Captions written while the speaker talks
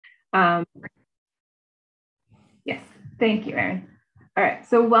Um, yes, thank you, Erin. All right,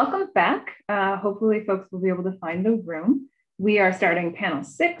 so welcome back. Hopefully folks will be able to find the room. We are starting panel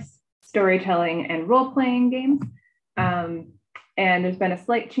 6, storytelling and role-playing games. And there's been a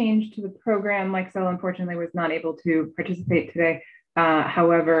slight change to the program. Mike Sella, unfortunately, was not able to participate today.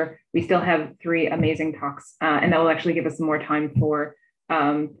 However, we still have 3 amazing talks, and that will actually give us some more time for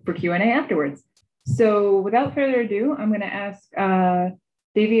Q&A afterwards. So without further ado, I'm going to ask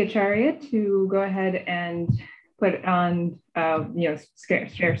Devi Acharya to go ahead and put on,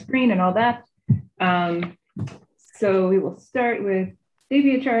 share screen and all that. So we will start with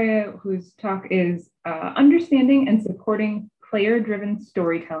Devi Acharya, whose talk is Understanding and Supporting Player-Driven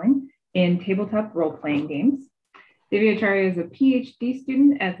Storytelling in Tabletop Role-Playing Games. Devi Acharya is a PhD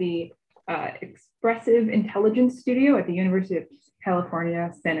student at the Expressive Intelligence Studio at the University of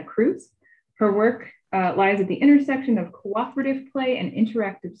California, Santa Cruz. Her work lies at the intersection of cooperative play and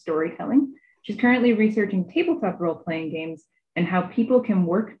interactive storytelling. She's currently researching tabletop role-playing games and how people can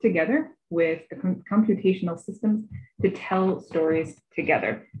work together with computational systems to tell stories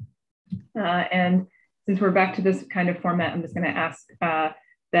together. And since we're back to this kind of format, I'm just going to ask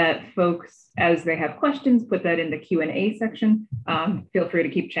that folks, as they have questions, put that in the Q&A section. Feel free to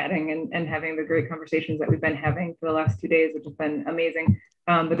keep chatting and having the great conversations that we've been having for the last 2 days, which has been amazing.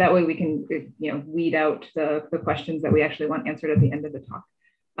 But that way we can, weed out the questions that we actually want answered at the end of the talk.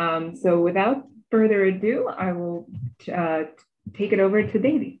 So without further ado, I will take it over to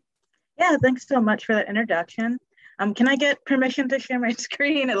Devi. Yeah, thanks so much for that introduction. Can I get permission to share my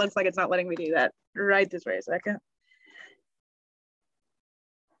screen? It looks like it's not letting me do that right this very second.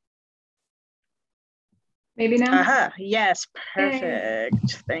 Maybe now? Aha, yes, perfect. Yay.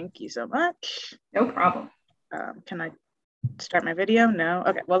 Thank you so much. No problem. Can I start my video? No?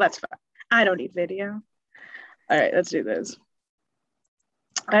 Okay, well, that's fine. I don't need video. All right, let's do this.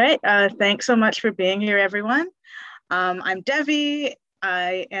 All right, thanks so much for being here, everyone. I'm Devi.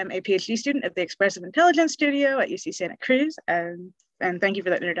 I am a PhD student at the Expressive Intelligence Studio at UC Santa Cruz, and thank you for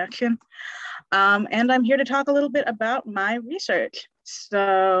that introduction. And I'm here to talk a little bit about my research.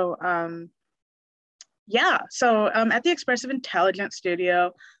 So, at the Expressive Intelligence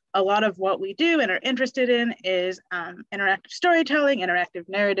Studio, a lot of what we do and are interested in is interactive storytelling, interactive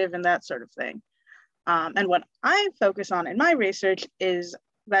narrative, and that sort of thing. And what I focus on in my research is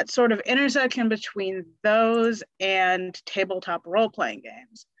that sort of intersection between those and tabletop role-playing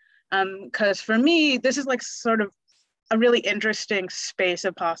games. Because for me, this is like sort of a really interesting space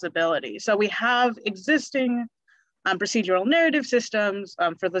of possibility. So we have existing procedural narrative systems.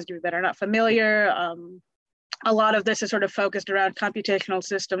 For those of you that are not familiar, a lot of this is sort of focused around computational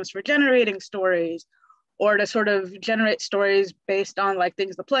systems for generating stories, or to sort of generate stories based on like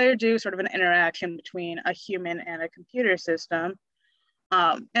things the player do, sort of an interaction between a human and a computer system.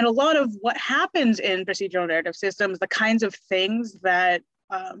 And a lot of what happens in procedural narrative systems, the kinds of things that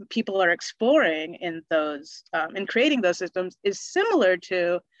people are exploring in those, in creating those systems, is similar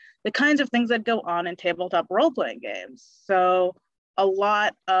to the kinds of things that go on in tabletop role-playing games. So a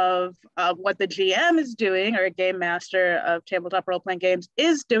lot of what the GM is doing, or a game master of tabletop role-playing games,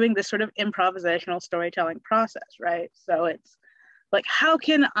 is doing this sort of improvisational storytelling process, right? So it's like, how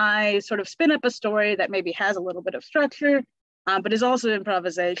can I sort of spin up a story that maybe has a little bit of structure, but is also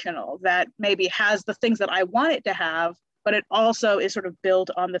improvisational, that maybe has the things that I want it to have, but it also is sort of built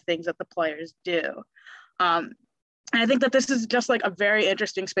on the things that the players do. And I think that this is just like a very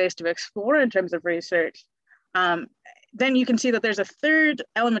interesting space to explore in terms of research. Then you can see that there's a third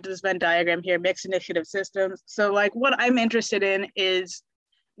element to this Venn diagram here, mixed initiative systems. So like what I'm interested in is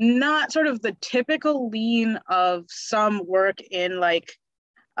not sort of the typical lean of some work in like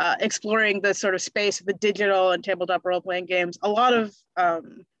exploring the sort of space of the digital and tabletop role-playing games. A lot of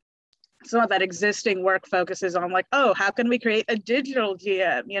some of that existing work focuses on like, oh, how can we create a digital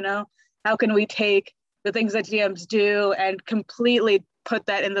GM, you know? How can we take the things that GMs do and completely put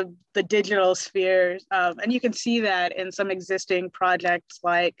that in the digital sphere? And you can see that in some existing projects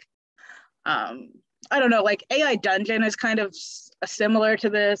like, I don't know, like AI Dungeon is kind of similar to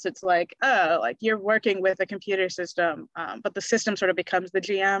this. It's like, oh, like you're working with a computer system, but the system sort of becomes the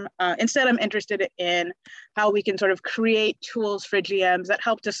GM. Instead, I'm interested in how we can sort of create tools for GMs that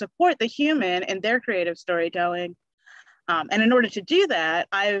help to support the human in their creative storytelling. And in order to do that,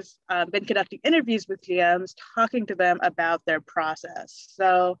 I've been conducting interviews with GMs, talking to them about their process.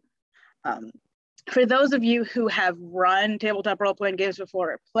 So for those of you who have run tabletop role-playing games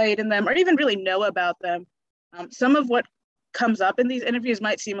before, or played in them, or even really know about them, some of what comes up in these interviews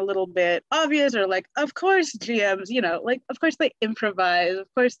might seem a little bit obvious, or like, of course GMs, you know, like, of course they improvise, of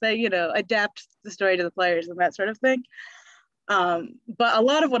course they, you know, adapt the story to the players and that sort of thing. But a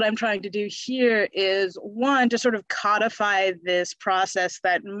lot of what I'm trying to do here is, one, to sort of codify this process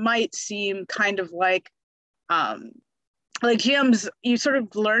that might seem kind of like GMs, you sort of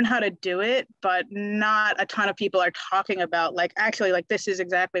learn how to do it, but not a ton of people are talking about like, actually, like this is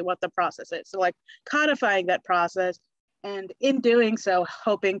exactly what the process is. So like codifying that process, and in doing so,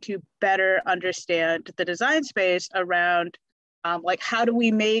 hoping to better understand the design space around like how do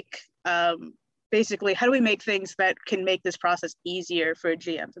we make basically, how do we make things that can make this process easier for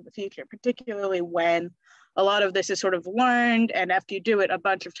GMs in the future, particularly when a lot of this is sort of learned and after you do it a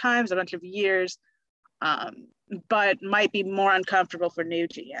bunch of times, a bunch of years, but might be more uncomfortable for new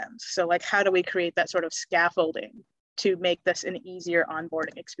GMs. So like, how do we create that sort of scaffolding to make this an easier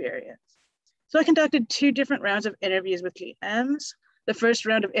onboarding experience? So I conducted 2 different rounds of interviews with GMs. The first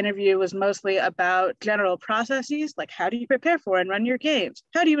round of interview was mostly about general processes, like how do you prepare for and run your games?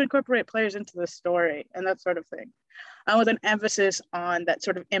 How do you incorporate players into the story and that sort of thing? With an emphasis on that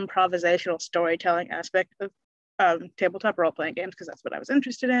sort of improvisational storytelling aspect of tabletop role-playing games, because that's what I was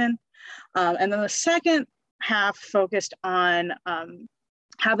interested in. And then the second half focused on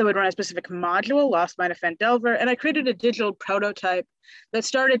how they would run a specific module, Lost Mine of Phandelver, and I created a digital prototype that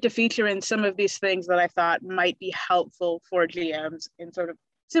started to feature in some of these things that I thought might be helpful for GMs in sort of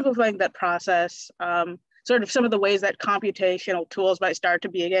simplifying that process, sort of some of the ways that computational tools might start to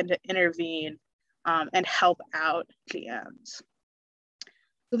begin to intervene and help out GMs.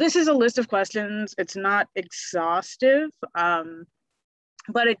 So this is a list of questions. It's not exhaustive,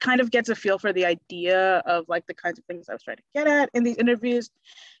 but it kind of gets a feel for the idea of like the kinds of things I was trying to get at in these interviews.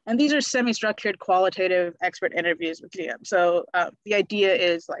 And these are semi-structured qualitative expert interviews with GM. So the idea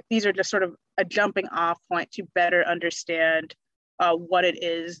is like, these are just sort of a jumping off point to better understand what it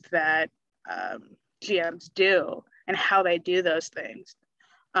is that GMs do and how they do those things.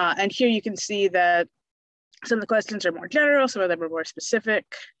 And here you can see that some of the questions are more general, some of them are more specific.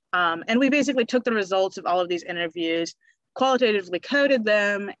 And we basically took the results of all of these interviews, qualitatively coded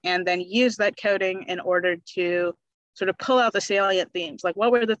them, and then used that coding in order to sort of pull out the salient themes. Like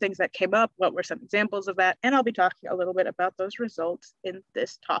what were the things that came up? What were some examples of that? And I'll be talking a little bit about those results in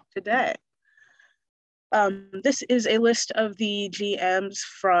this talk today. This is a list of the GMs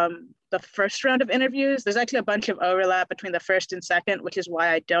from the first round of interviews. There's actually a bunch of overlap between the first and second, which is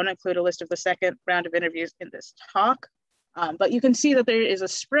why I don't include a list of the second round of interviews in this talk. But you can see that there is a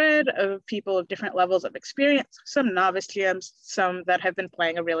spread of people of different levels of experience, some novice GMs, some that have been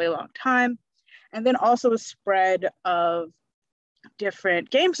playing a really long time, and then also a spread of different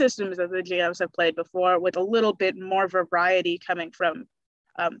game systems that the GMs have played before, with a little bit more variety coming from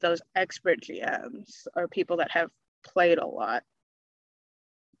those expert GMs or people that have played a lot.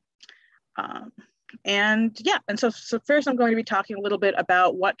 And so first I'm going to be talking a little bit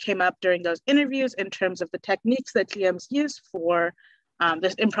about what came up during those interviews in terms of the techniques that GMs use for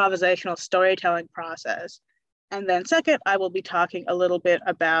this improvisational storytelling process. And then second, I will be talking a little bit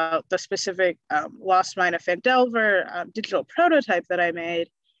about the specific Lost Mine of Phandelver digital prototype that I made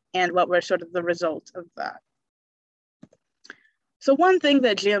and what were sort of the results of that. So one thing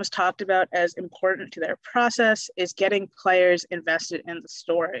that GMs talked about as important to their process is getting players invested in the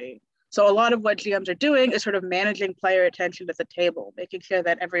story. So a lot of what GMs are doing is sort of managing player attention at the table, making sure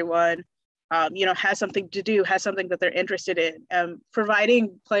that everyone has something to do, has something that they're interested in,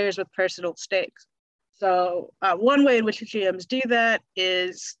 providing players with personal stakes. So one way in which GMs do that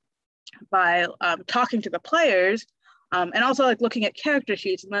is by talking to the players and also like looking at character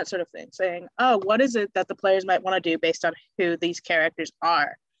sheets and that sort of thing, saying, oh, what is it that the players might want to do based on who these characters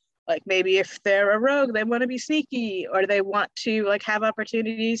are? Like maybe if they're a rogue, they want to be sneaky, or they want to like have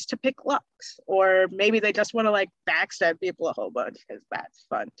opportunities to pick locks, or maybe they just want to like backstab people a whole bunch because that's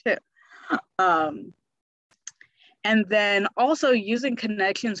fun too. And then also using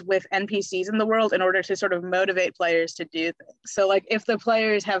connections with NPCs in the world in order to sort of motivate players to do things. So like if the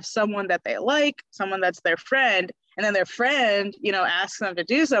players have someone that they like, someone that's their friend, and then their friend, asks them to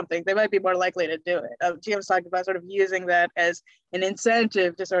do something, they might be more likely to do it. GM's talked about sort of using that as an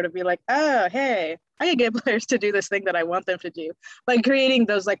incentive to sort of be like, oh, hey, I can get players to do this thing that I want them to do, by creating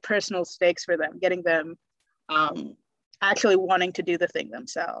those like personal stakes for them, getting them actually wanting to do the thing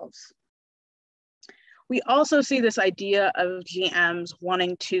themselves. We also see this idea of GMs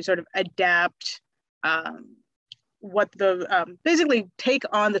wanting to sort of adapt basically take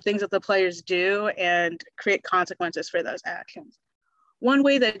on the things that the players do and create consequences for those actions. One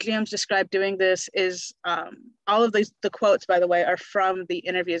way that GMs describe doing this is, all of the quotes, by the way, are from the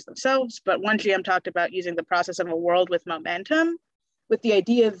interviews themselves, but one GM talked about using the process of a world with momentum, with the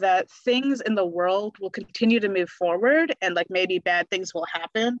idea that things in the world will continue to move forward and like maybe bad things will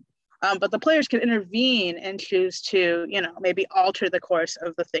happen, but the players can intervene and choose to, you know, maybe alter the course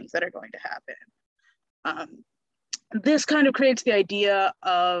of the things that are going to happen. This kind of creates the idea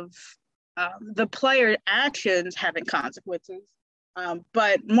of the player actions having consequences,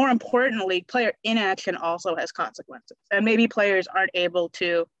 but more importantly, player inaction also has consequences. And maybe players aren't able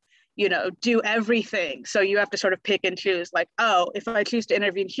to, you know, do everything. So you have to sort of pick and choose, like, oh, if I choose to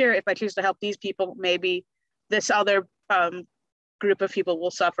intervene here, if I choose to help these people, maybe this other group of people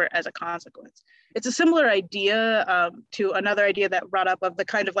will suffer as a consequence. It's a similar idea to another idea that brought up of the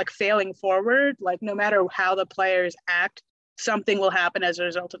kind of like failing forward, like no matter how the players act, something will happen as a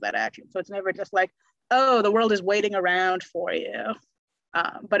result of that action. So it's never just like, oh, the world is waiting around for you,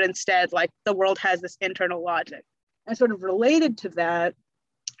 but instead like the world has this internal logic. And sort of related to that,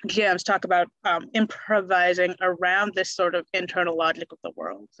 GMs talk about improvising around this sort of internal logic of the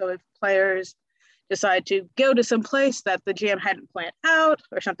world. So if players decide to go to some place that the GM hadn't planned out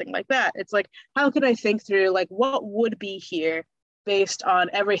or something like that, it's like, how could I think through like what would be here based on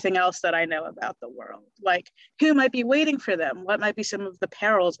everything else that I know about the world? Like who might be waiting for them? What might be some of the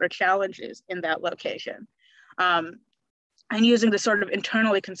perils or challenges in that location? And using this sort of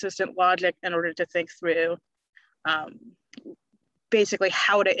internally consistent logic in order to think through basically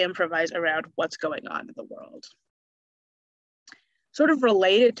how to improvise around what's going on in the world. Sort of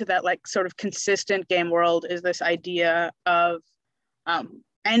related to that, like sort of consistent game world is this idea of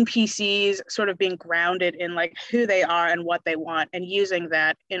NPCs sort of being grounded in like who they are and what they want, and using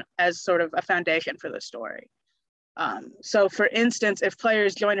that as sort of a foundation for the story. So for instance, if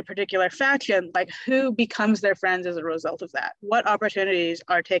players join a particular faction, like who becomes their friends as a result of that? What opportunities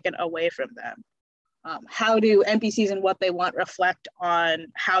are taken away from them? How do NPCs and what they want reflect on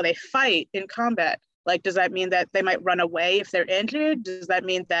how they fight in combat? Like, does that mean that they might run away if they're injured? Does that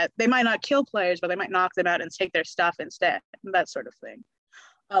mean that they might not kill players, but they might knock them out and take their stuff instead? That sort of thing.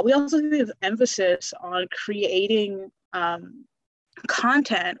 We also give emphasis on creating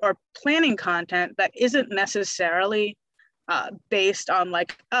content or planning content that isn't necessarily based on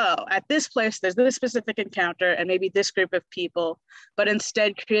like, oh, at this place, there's this specific encounter and maybe this group of people, but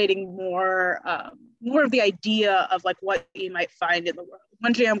instead creating more of the idea of like what you might find in the world.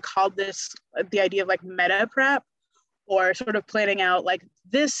 One GM called this the idea of like meta prep, or sort of planning out like,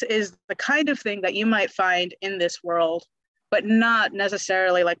 this is the kind of thing that you might find in this world, but not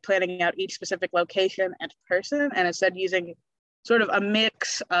necessarily like planning out each specific location and person, and instead using sort of a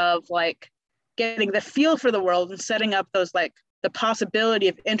mix of like getting the feel for the world and setting up those like the possibility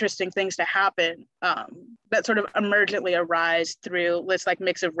of interesting things to happen that sort of emergently arise through this like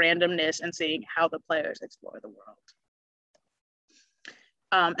mix of randomness and seeing how the players explore the world.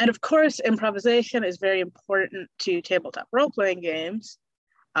 And of course, improvisation is very important to tabletop role-playing games.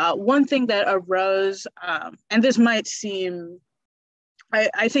 One thing that arose, and this might seem,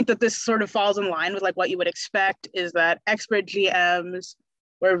 I think that this sort of falls in line with like what you would expect, is that expert GMs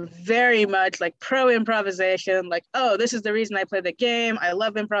were very much like pro improvisation, like, oh, this is the reason I play the game. I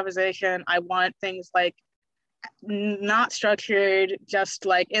love improvisation. I want things like not structured, just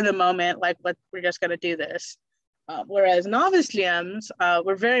like in the moment, like we're just gonna do this. Whereas novice GMs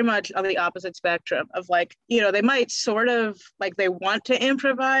were very much on the opposite spectrum of like, you know, they might sort of like they want to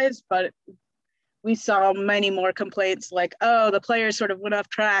improvise, but we saw many more complaints like, oh, the players sort of went off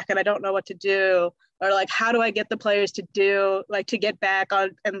track and I don't know what to do. Or like, how do I get the players to do, like to get back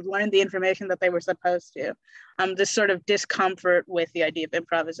on and learn the information that they were supposed to? This sort of discomfort with the idea of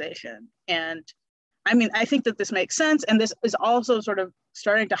improvisation. And I mean, I think that this makes sense. And this is also sort of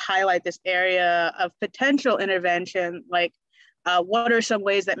starting to highlight this area of potential intervention. Like, what are some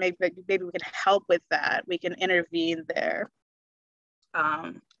ways that maybe we can help with that? We can intervene there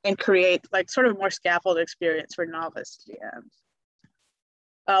and create like sort of more scaffold experience for novice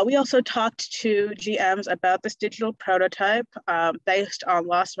GMs. We also talked to GMs about this digital prototype based on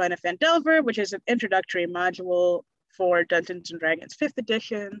Lost Mine of Phandelver, which is an introductory module for Dungeons & Dragons 5th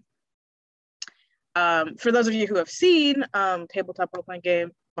edition. For those of you who have seen tabletop role-playing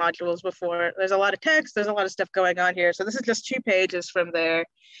game modules before, there's a lot of text, there's a lot of stuff going on here. So this is just 2 pages from there.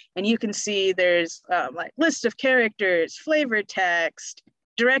 And you can see there's like list of characters, flavor text,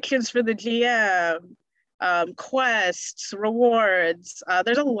 directions for the GM, quests, rewards.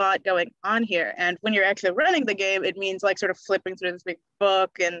 There's a lot going on here. And when you're actually running the game, it means like sort of flipping through this big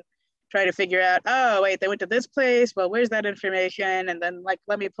book and try to figure out, oh, wait, they went to this place. Well, where's that information? And then like,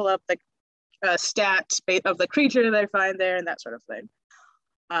 let me pull up the stats of the creature that I find there and that sort of thing.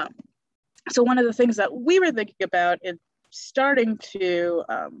 So one of the things that we were thinking about is starting to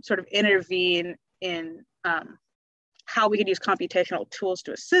sort of intervene in how we could use computational tools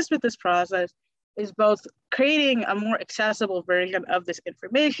to assist with this process is both creating a more accessible version of this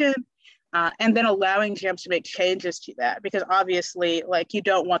information and then allowing GMs to make changes to that, because obviously, like, you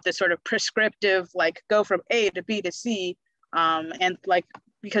don't want this sort of prescriptive, like, go from A to B to C, and like,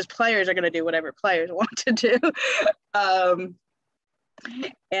 because players are going to do whatever players want to do.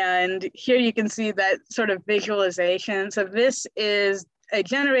 And here you can see that sort of visualization. So this is a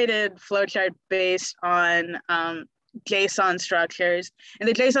generated flowchart based on JSON structures, and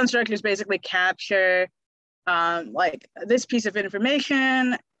the JSON structures basically capture like, this piece of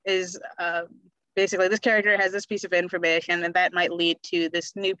information is basically, this character has this piece of information, and that might lead to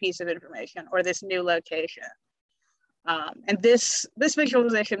this new piece of information or this new location. And this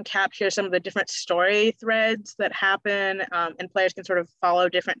visualization captures some of the different story threads that happen, and players can sort of follow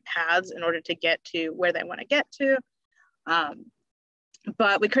different paths in order to get to where they want to get to.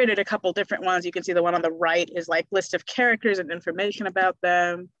 But we created a couple different ones. You can see the one on the right is like list of characters and information about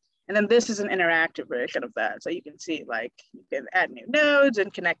them. And then this is an interactive version of that. So you can see, like, you can add new nodes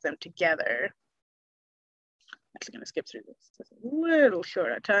and connect them together. I'm actually going to skip through this. It's a little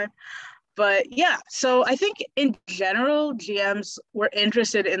short on time. But yeah, so I think in general, GMs were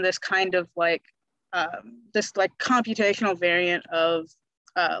interested in this kind of like, this like computational variant of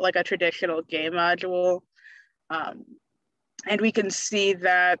like a traditional game module. And we can see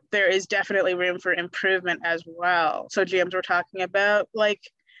that there is definitely room for improvement as well. So GMs were talking about like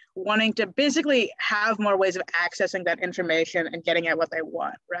wanting to basically have more ways of accessing that information and getting at what they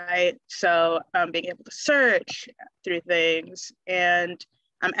want, right? So being able to search through things and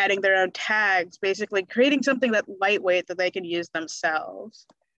adding their own tags, basically creating something that lightweight that they can use themselves.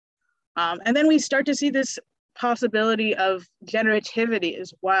 And then we start to see this possibility of generativity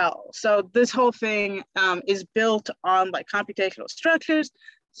as well. So this whole thing is built on like computational structures.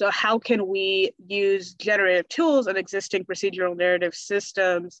 So how can we use generative tools and existing procedural narrative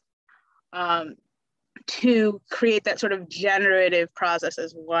systems to create that sort of generative process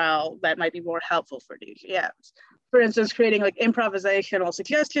as well that might be more helpful for DGMs? For instance, creating like improvisational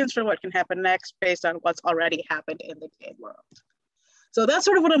suggestions for what can happen next based on what's already happened in the game world. So that's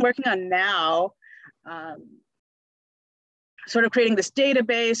sort of what I'm working on now. Sort of creating this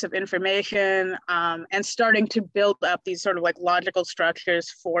database of information and starting to build up these sort of like logical structures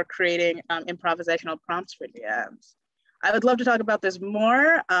for creating improvisational prompts for DMs. I would love to talk about this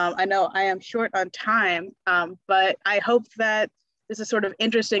more. I know I am short on time, but I hope that this is sort of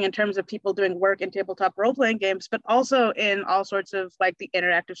interesting in terms of people doing work in tabletop role-playing games, but also in all sorts of like the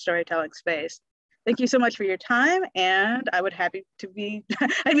interactive storytelling space. Thank you so much for your time, and I would I'd be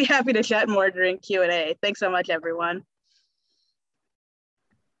happy to chat more during Q&A. Thanks so much, everyone.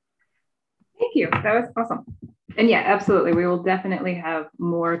 Thank you. That was awesome. And yeah, absolutely. We will definitely have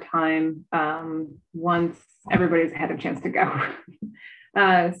more time once everybody's had a chance to go.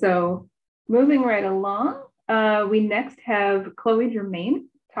 So moving right along, we next have Chloé Germaine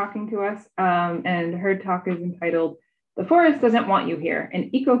talking to us, and her talk is entitled "The Forest Doesn't Want You Here,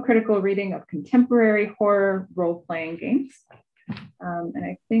 an Ecocritical Reading of Contemporary Horror Role-Playing Games." And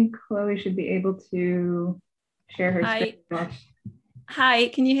I think Chloé should be able to share her screen. Hi,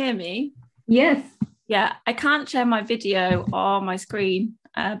 can you hear me? Yes. Yeah, I can't share my video or my screen,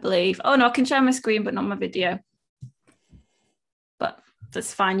 I believe. Oh no, I can share my screen, but not my video. But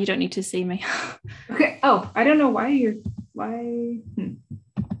that's fine, you don't need to see me. Okay. Oh, I don't know why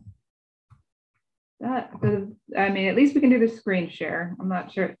I mean, at least we can do the screen share. I'm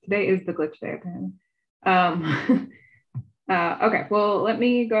not sure. Today is the glitch day, apparently. Okay, well, let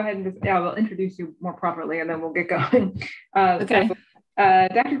me go ahead and we'll introduce you more properly and then we'll get going. Okay. So,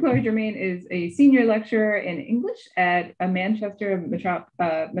 Dr. Chloé Germaine is a senior lecturer in English at Manchester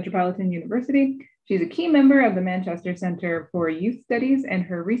Metropolitan University. She's a key member of the Manchester Center for Youth Studies, and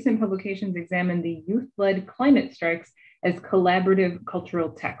her recent publications examine the youth-led climate strikes as collaborative cultural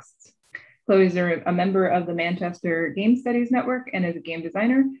texts. Chloé is a member of the Manchester Game Studies Network and is a game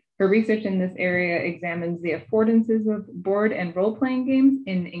designer. Her research in this area examines the affordances of board and role-playing games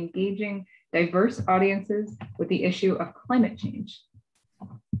in engaging diverse audiences with the issue of climate change.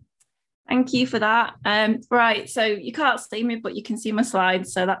 Thank you for that. Right, so you can't see me, but you can see my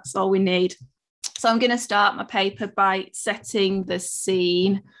slides, so that's all we need. So I'm going to start my paper by setting the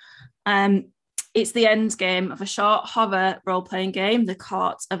scene. It's the end game of a short horror role-playing game, The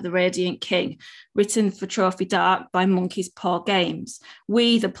Court of the Radiant King, written for Trophy Dark by Monkey's Paw Games.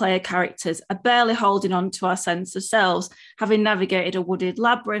 We, the player characters, are barely holding on to our sense of selves, having navigated a wooded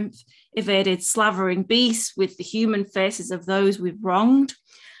labyrinth, evaded slavering beasts with the human faces of those we've wronged,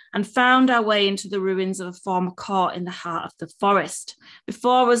 and found our way into the ruins of a former court in the heart of the forest.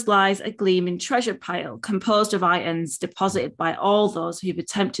 Before us lies a gleaming treasure pile composed of items deposited by all those who've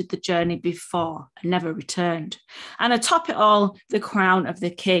attempted the journey before and never returned. And atop it all, the crown of the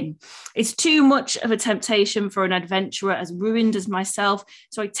king. It's too much of a temptation for an adventurer as ruined as myself,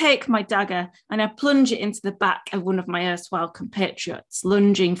 so I take my dagger and I plunge it into the back of one of my erstwhile compatriots,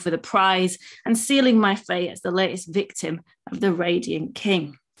 lunging for the prize and sealing my fate as the latest victim of the Radiant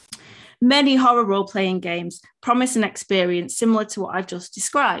King. Many horror role-playing games promise an experience similar to what I've just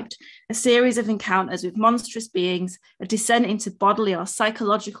described, a series of encounters with monstrous beings, a descent into bodily or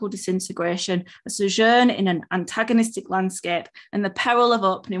psychological disintegration, a sojourn in an antagonistic landscape, and the peril of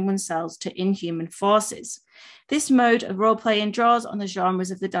opening oneself to inhuman forces. This mode of role-playing draws on the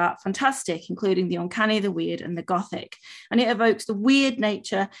genres of the dark fantastic, including the uncanny, the weird, and the gothic, and it evokes the weird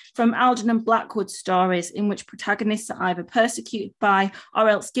nature from Alden and Blackwood's stories in which protagonists are either persecuted by or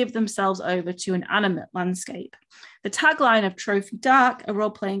else give themselves over to an animate landscape. The tagline of Trophy Dark, a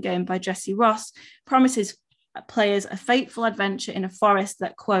role-playing game by Jesse Ross, promises players a fateful adventure in a forest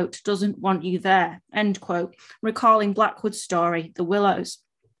that, quote, doesn't want you there, end quote, recalling Blackwood's story, The Willows.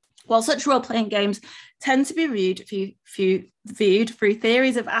 While such role-playing games tend to be viewed through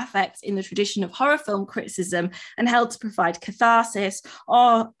theories of affect in the tradition of horror film criticism and held to provide catharsis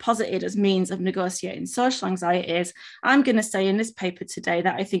or posited as means of negotiating social anxieties, I'm going to say in this paper today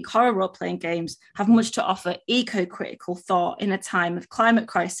that I think horror role-playing games have much to offer eco-critical thought in a time of climate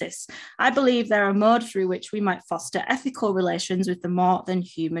crisis. I believe they're a mode through which we might foster ethical relations with the more than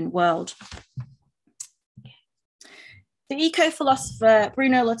human world. The eco-philosopher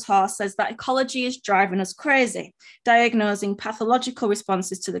Bruno Latour says that ecology is driving us crazy, diagnosing pathological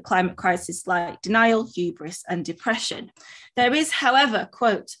responses to the climate crisis like denial, hubris, and depression. There is, however,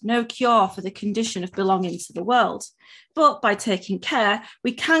 quote, no cure for the condition of belonging to the world, but by taking care,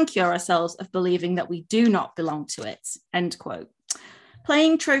 we can cure ourselves of believing that we do not belong to it, end quote.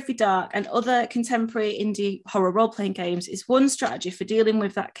 Playing Trophy Dark and other contemporary indie horror role-playing games is one strategy for dealing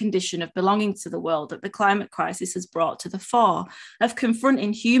with that condition of belonging to the world that the climate crisis has brought to the fore, of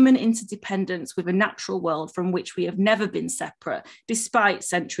confronting human interdependence with a natural world from which we have never been separate, despite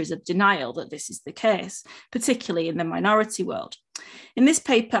centuries of denial that this is the case, particularly in the minority world. In this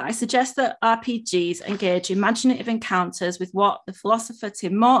paper, I suggest that RPGs engage imaginative encounters with what the philosopher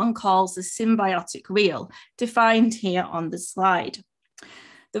Tim Morton calls the symbiotic real, defined here on the slide.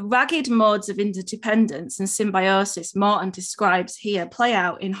 The ragged modes of interdependence and symbiosis Morton describes here play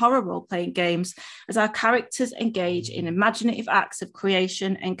out in horror role-playing games as our characters engage in imaginative acts of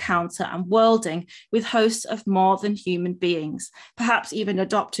creation, encounter, and worlding with hosts of more than human beings, perhaps even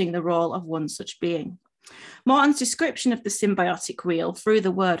adopting the role of one such being. Morton's description of the symbiotic real through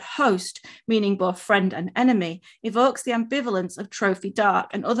the word host, meaning both friend and enemy, evokes the ambivalence of Trophy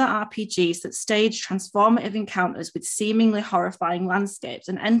Dark and other RPGs that stage transformative encounters with seemingly horrifying landscapes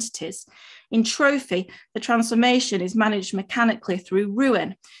and entities. In Trophy, the transformation is managed mechanically through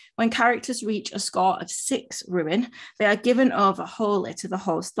ruin. When characters reach a score of 6 ruin, they are given over wholly to the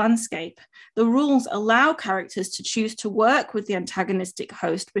host landscape. The rules allow characters to choose to work with the antagonistic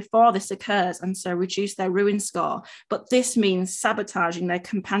host before this occurs and so reduce their ruin score, but this means sabotaging their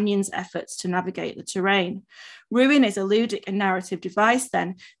companions' efforts to navigate the terrain. Ruin is a ludic and narrative device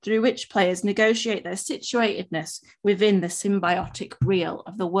then, through which players negotiate their situatedness within the symbiotic real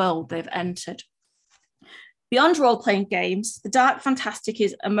of the world they've entered. Beyond role-playing games, the dark fantastic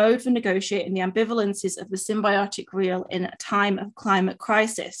is a mode for negotiating the ambivalences of the symbiotic real in a time of climate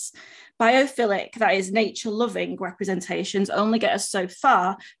crisis. Biophilic, that is nature-loving representations only get us so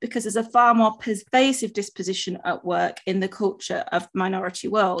far because there's a far more pervasive disposition at work in the culture of minority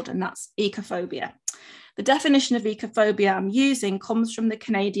world, and that's ecophobia. The definition of ecophobia I'm using comes from the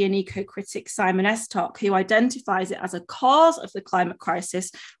Canadian eco-critic Simon Estock, who identifies it as a cause of the climate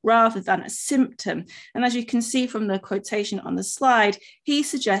crisis rather than a symptom. And as you can see from the quotation on the slide, he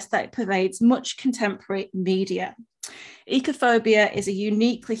suggests that it pervades much contemporary media. Ecophobia is a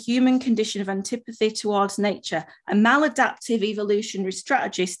uniquely human condition of antipathy towards nature, a maladaptive evolutionary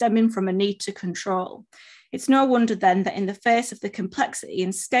strategy stemming from a need to control. It's no wonder then that in the face of the complexity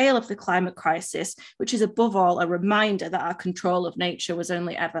and scale of the climate crisis, which is above all a reminder that our control of nature was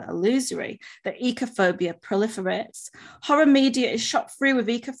only ever illusory, that ecophobia proliferates. Horror media is shot through with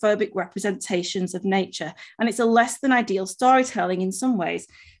ecophobic representations of nature, and it's a less than ideal storytelling in some ways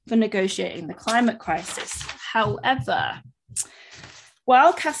for negotiating the climate crisis. However,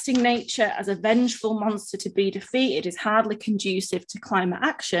 While casting nature as a vengeful monster to be defeated is hardly conducive to climate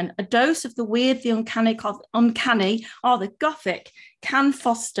action, a dose of the weird, the uncanny, or the gothic can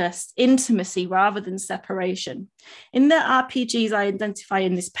foster intimacy rather than separation. In the RPGs I identify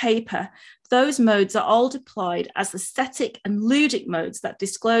in this paper, those modes are all deployed as aesthetic and ludic modes that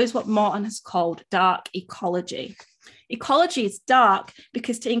disclose what Morton has called dark ecology. Ecology is dark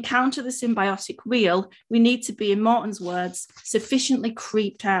because to encounter the symbiotic real, we need to be, in Morton's words, sufficiently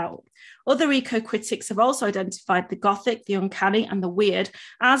creeped out. Other eco-critics have also identified the gothic, the uncanny, and the weird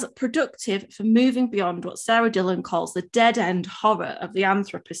as productive for moving beyond what Sarah Dillon calls the dead-end horror of the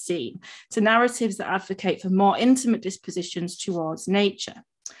Anthropocene to narratives that advocate for more intimate dispositions towards nature.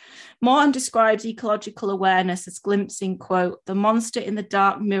 Morton describes ecological awareness as glimpsing, quote, the monster in the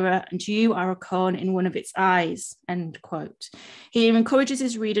dark mirror and you are a cone in one of its eyes, end quote. He encourages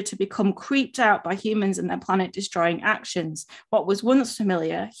his reader to become creeped out by humans and their planet-destroying actions. What was once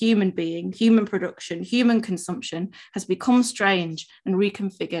familiar, human being, human production, human consumption, has become strange and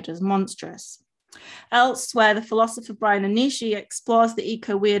reconfigured as monstrous. Elsewhere, the philosopher Brian Anishi explores the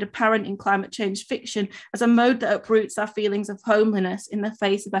eco-weird apparent in climate change fiction as a mode that uproots our feelings of homeliness in the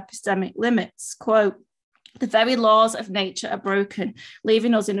face of epistemic limits. Quote, the very laws of nature are broken,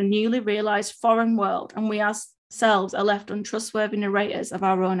 leaving us in a newly realised foreign world, and we ourselves are left untrustworthy narrators of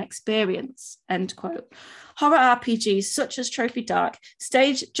our own experience, end quote. Horror RPGs such as Trophy Dark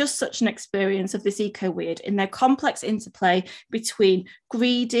stage just such an experience of this eco-weird in their complex interplay between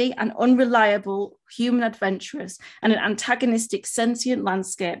greedy and unreliable human adventurers and an antagonistic sentient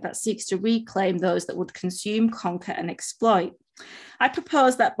landscape that seeks to reclaim those that would consume, conquer, and exploit. I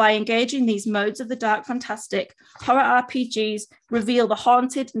propose that by engaging these modes of the dark fantastic, horror RPGs reveal the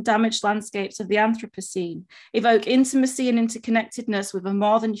haunted and damaged landscapes of the Anthropocene, evoke intimacy and interconnectedness with a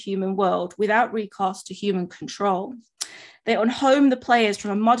more than human world without recourse to human control. They unhome the players from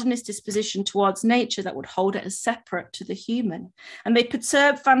a modernist disposition towards nature that would hold it as separate to the human. And they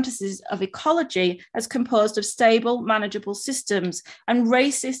perturb fantasies of ecology as composed of stable, manageable systems and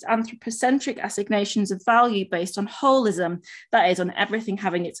racist anthropocentric assignations of value based on holism, that is, on everything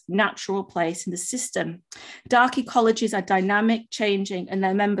having its natural place in the system. Dark ecologies are dynamic, changing, and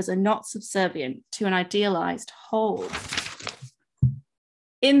their members are not subservient to an idealized whole.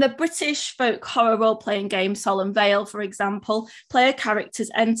 In the British folk horror role-playing game Solemn Vale, for example, player characters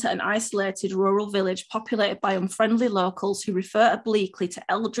enter an isolated rural village populated by unfriendly locals who refer obliquely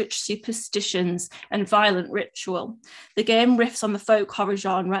to eldritch superstitions and violent ritual. The game riffs on the folk horror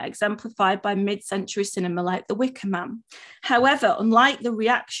genre exemplified by mid-century cinema like The Wicker Man. However, unlike the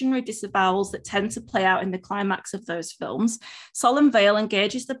reactionary disavowals that tend to play out in the climax of those films, Solemn Vale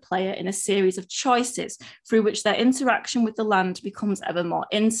engages the player in a series of choices through which their interaction with the land becomes ever more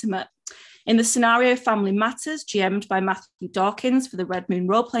intimate. In the scenario Family Matters, GM'd by Matthew Dawkins for the Red Moon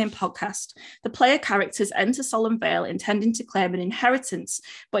Role-Playing Podcast, the player characters enter Solemn Vale intending to claim an inheritance,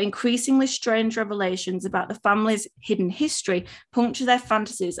 but increasingly strange revelations about the family's hidden history puncture their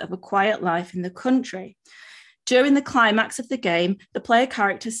fantasies of a quiet life in the country. During the climax of the game, the player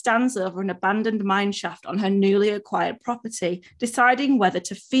character stands over an abandoned mineshaft on her newly acquired property, deciding whether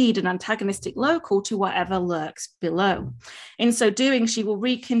to feed an antagonistic local to whatever lurks below. In so doing, she will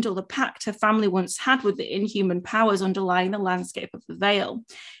rekindle the pact her family once had with the inhuman powers underlying the landscape of the Vale.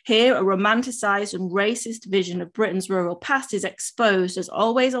 Here, a romanticized and racist vision of Britain's rural past is exposed as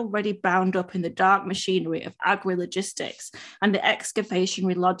always already bound up in the dark machinery of agri-logistics and the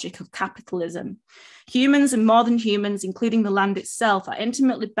excavationary logic of capitalism. Humans and more than humans, including the land itself, are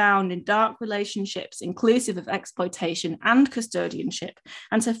intimately bound in dark relationships, inclusive of exploitation and custodianship.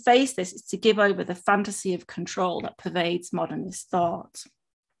 And to face this is to give over the fantasy of control that pervades modernist thought.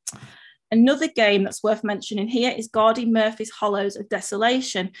 Another game that's worth mentioning here is Gordy Murphy's Hollows of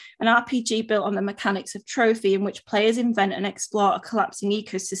Desolation, an RPG built on the mechanics of Trophy in which players invent and explore a collapsing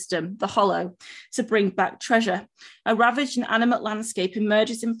ecosystem, the Hollow, to bring back treasure. A ravaged and animate landscape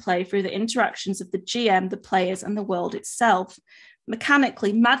emerges in play through the interactions of the GM, the players, and the world itself.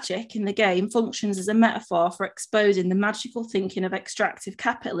 Mechanically, magic in the game functions as a metaphor for exposing the magical thinking of extractive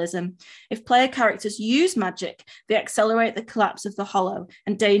capitalism. If player characters use magic, they accelerate the collapse of the Hollow,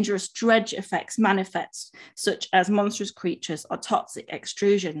 and dangerous dredge effects manifest, such as monstrous creatures or toxic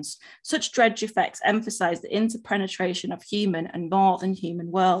extrusions. Such dredge effects emphasize the interpenetration of human and more than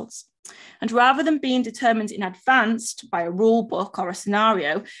human worlds. And rather than being determined in advance by a rule book or a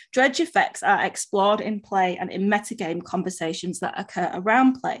scenario, dredge effects are explored in play and in metagame conversations that occur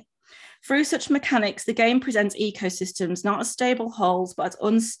around play. Through such mechanics, the game presents ecosystems not as stable wholes, but as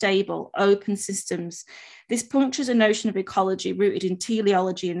unstable, open systems. This punctures a notion of ecology rooted in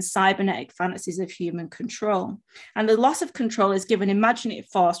teleology and cybernetic fantasies of human control. And the loss of control is given imaginative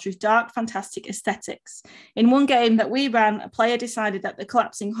force through dark, fantastic aesthetics. In one game that we ran, a player decided that the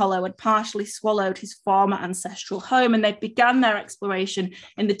collapsing hollow had partially swallowed his former ancestral home, and they began their exploration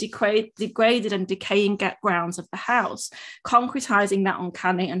in the degraded and decaying grounds of the house, concretizing that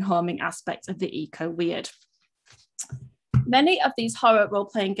uncanny and harming aspect of the eco-weird. Many of these horror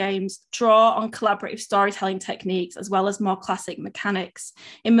role-playing games draw on collaborative storytelling techniques as well as more classic mechanics.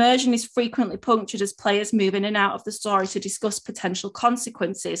 Immersion is frequently punctured as players move in and out of the story to discuss potential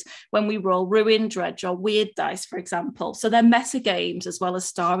consequences when we roll ruin, dredge, or weird dice, for example. So they're meta games as well as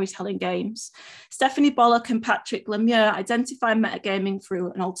storytelling games. Stephanie Bollock and Patrick Lemieux identify metagaming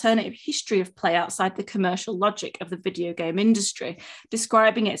through an alternative history of play outside the commercial logic of the video game industry,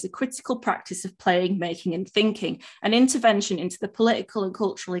 describing it as a critical practice of playing, making, and thinking, an intervention into the political and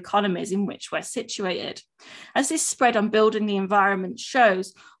cultural economies in which we're situated. As this spread on building the environment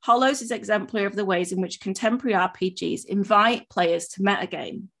shows, Hollows is exemplary of the ways in which contemporary RPGs invite players to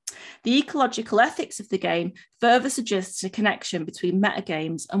metagame. The ecological ethics of the game further suggests a connection between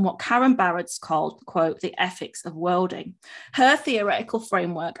metagames and what Karen Barrett's called, quote, the ethics of worlding. Her theoretical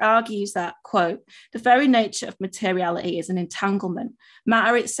framework argues that, quote, the very nature of materiality is an entanglement.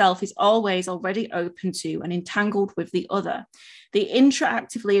 Matter itself is always already open to and entangled with the other. The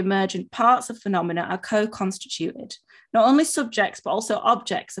interactively emergent parts of phenomena are co-constituted. Not only subjects, but also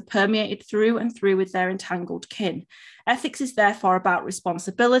objects are permeated through and through with their entangled kin. Ethics is therefore about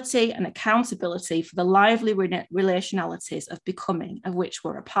responsibility and accountability for the lively relationalities of becoming, of which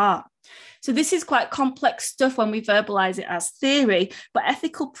we're a part. So this is quite complex stuff when we verbalize it as theory, but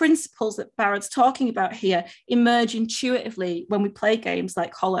ethical principles that Barrett's talking about here emerge intuitively when we play games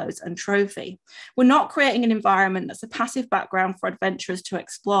like Hollows and Trophy. We're not creating an environment that's a passive background for adventurers to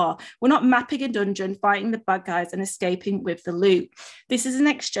explore. We're not mapping a dungeon, fighting the bad guys and escaping with the loot. This is an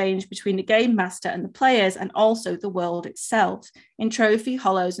exchange between the game master and the players, and also the world itself. In Trophy,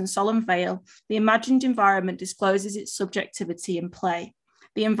 Hollows, and Solemn Veil, the imagined environment discloses its subjectivity in play.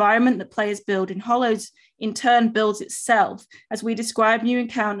 The environment that players build in Hollows in turn builds itself as we describe new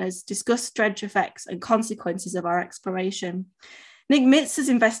encounters, discuss dredge effects and consequences of our exploration. Nick Mitz's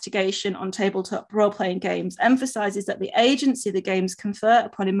investigation on tabletop role-playing games emphasizes that the agency the games confer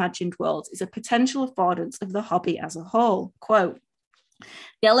upon imagined worlds is a potential affordance of the hobby as a whole. Quote,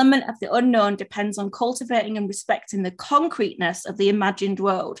 the element of the unknown depends on cultivating and respecting the concreteness of the imagined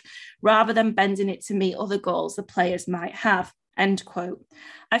world, rather than bending it to meet other goals the players might have. End quote.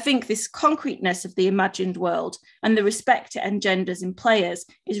 I think this concreteness of the imagined world and the respect it engenders in players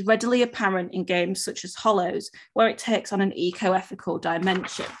is readily apparent in games such as Hollows, where it takes on an eco-ethical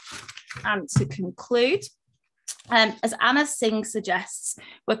dimension. And to conclude, as Anna Singh suggests,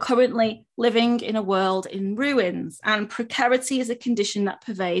 we're currently living in a world in ruins, and precarity is a condition that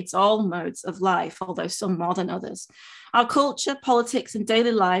pervades all modes of life, although some more than others. Our culture, politics, and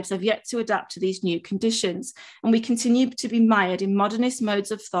daily lives have yet to adapt to these new conditions, and we continue to be mired in modernist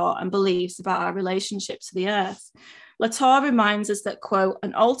modes of thought and beliefs about our relationship to the earth. Latour reminds us that, quote,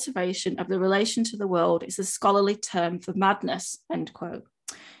 an alteration of the relation to the world is a scholarly term for madness, end quote.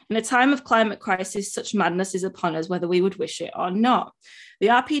 In a time of climate crisis, such madness is upon us, whether we would wish it or not. The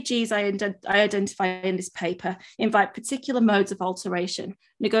RPGs I identify in this paper invite particular modes of alteration,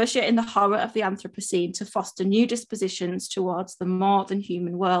 negotiating the horror of the Anthropocene to foster new dispositions towards the more than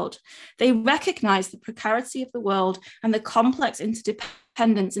human world. They recognize the precarity of the world and the complex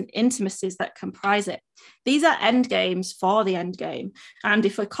interdependence and intimacies that comprise it. These are end games for the end game. And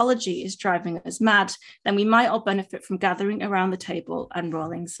if ecology is driving us mad, then we might all benefit from gathering around the table and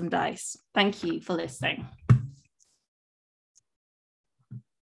rolling some dice. Thank you for listening.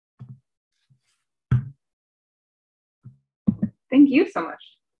 Thank you so much.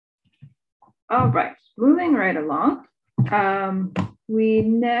 All right, moving right along. We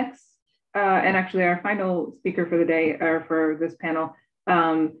next, and actually our final speaker for the day, or for this panel,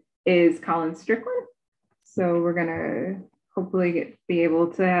 is Colin Stricklin. So we're gonna hopefully be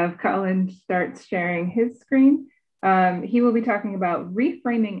able to have Colin start sharing his screen. He will be talking about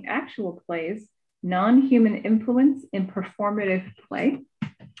reframing actual plays, non-human influence in performative play.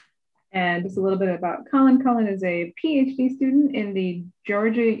 And just a little bit about Colin. Colin is a PhD student in the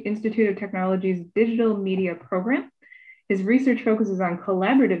Georgia Institute of Technology's Digital Media Program. His research focuses on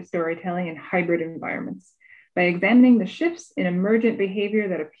collaborative storytelling in hybrid environments. By examining the shifts in emergent behavior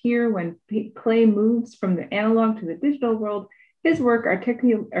that appear when play moves from the analog to the digital world, his work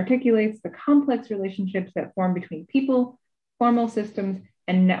articulates the complex relationships that form between people, formal systems,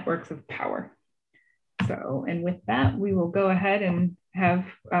 and networks of power. So, and with that, we will go ahead and have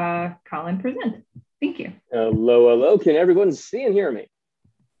Colin present. Thank you. Hello, hello. Can everyone see and hear me?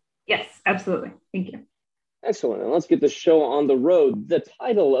 Yes, absolutely. Thank you. Excellent. And let's get the show on the road. The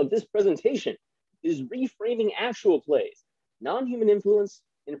title of this presentation is Reframing Actual Plays, Non-Human Influence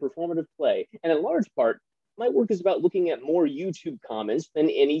in a Performative Play. And in large part, my work is about looking at more YouTube comments than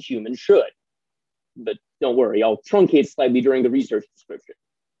any human should. But don't worry, I'll truncate slightly during the research description.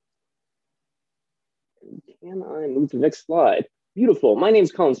 Can I move to the next slide? Beautiful. My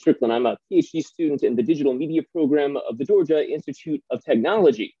name's Colin Stricklin. I'm a PhD student in the digital media program of the Georgia Institute of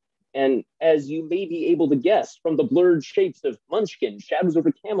Technology. And as you may be able to guess from the blurred shapes of Munchkin, Shadows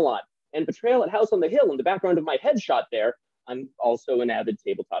over Camelot, and Betrayal at House on the Hill in the background of my headshot there, I'm also an avid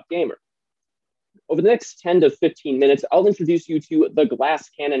tabletop gamer. Over the next 10 to 15 minutes, I'll introduce you to the Glass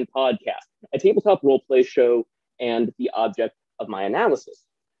Cannon podcast, a tabletop roleplay show and the object of my analysis.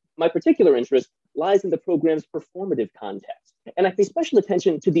 My particular interest lies in the program's performative context, and I pay special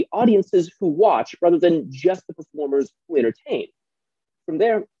attention to the audiences who watch rather than just the performers who entertain. From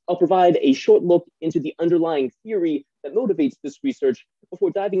there, I'll provide a short look into the underlying theory that motivates this research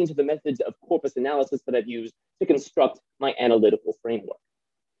before diving into the methods of corpus analysis that I've used to construct my analytical framework.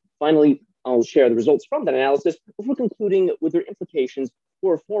 Finally, I'll share the results from that analysis before concluding with their implications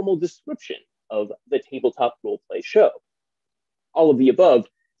for a formal description of the tabletop roleplay show. All of the above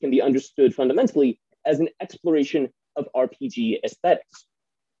can be understood fundamentally as an exploration of RPG aesthetics.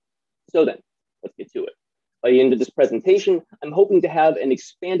 So then, let's get to it. By the end of this presentation, I'm hoping to have an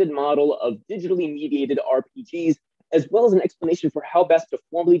expanded model of digitally mediated RPGs, as well as an explanation for how best to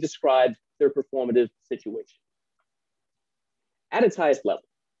formally describe their performative situation. At its highest level,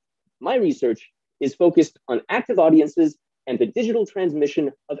 my research is focused on active audiences and the digital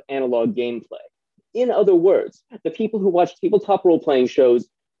transmission of analog gameplay. In other words, the people who watch tabletop role-playing shows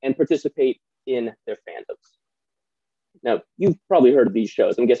and participate in their fandoms. Now, you've probably heard of these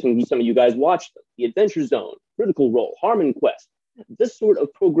shows. I'm guessing some of you guys watch them. The Adventure Zone, Critical Role, Harmon Quest. This sort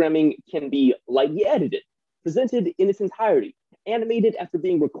of programming can be lightly edited, presented in its entirety, animated after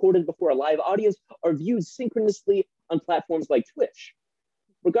being recorded before a live audience, or viewed synchronously on platforms like Twitch.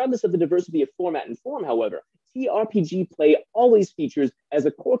 Regardless of the diversity of format and form, however, TRPG play always features as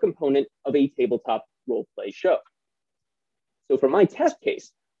a core component of a tabletop role-play show. So for my test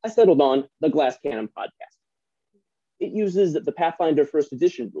case, I settled on the Glass Cannon podcast. It uses the Pathfinder First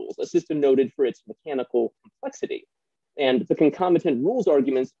Edition rules, a system noted for its mechanical complexity. And the concomitant rules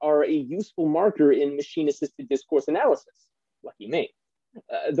arguments are a useful marker in machine-assisted discourse analysis. Lucky me.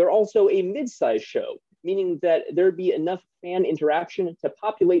 They're also a mid-sized show, meaning that there'd be enough fan interaction to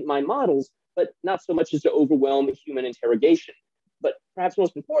populate my models, but not so much as to overwhelm human interrogation. But perhaps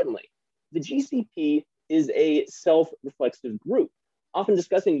most importantly, the GCP is a self-reflexive group, often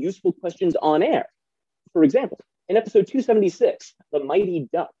discussing useful questions on air. For example, in episode 276, The Mighty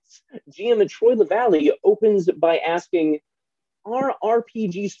Ducks, GM Troy LaValle opens by asking, are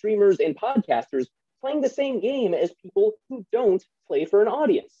RPG streamers and podcasters playing the same game as people who don't play for an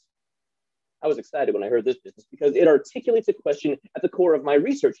audience? I was excited when I heard this business because it articulates a question at the core of my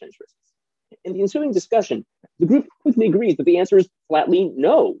research interests. In the ensuing discussion, the group quickly agrees that the answer is flatly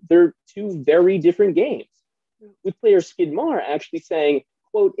no. They're two very different games. With player Skidmar actually saying,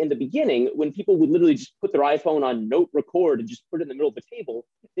 quote, in the beginning, when people would literally just put their iPhone on note record and just put it in the middle of the table,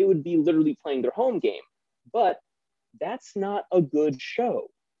 they would be literally playing their home game. But that's not a good show,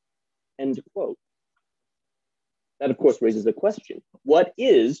 end quote. That, of course, raises a question. What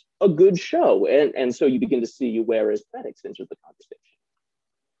is a good show? And so you begin to see where aesthetics enters the conversation.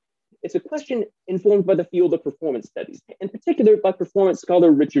 It's a question informed by the field of performance studies, in particular by performance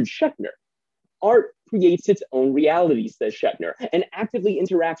scholar Richard Schechner. Art creates its own reality, says Schechner, and actively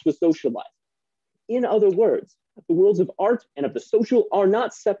interacts with social life. In other words, the worlds of art and of the social are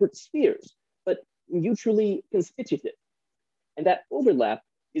not separate spheres, but mutually constitutive. And that overlap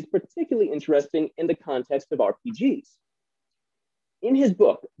is particularly interesting in the context of RPGs. In his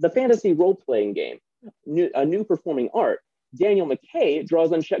book, The Fantasy Role-Playing Game, A New Performing Art, Daniel McKay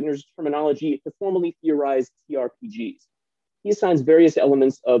draws on Schechner's terminology to formally theorize TRPGs. He assigns various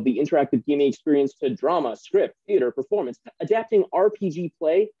elements of the interactive gaming experience to drama, script, theater, performance, adapting RPG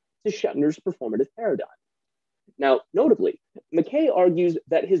play to Schechner's performative paradigm. Now, notably, McKay argues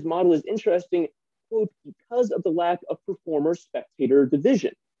that his model is interesting, quote, because of the lack of performer-spectator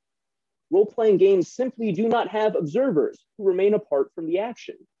division. Role-playing games simply do not have observers who remain apart from the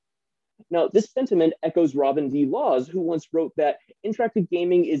action. Now, this sentiment echoes Robin D. Laws, who once wrote that interactive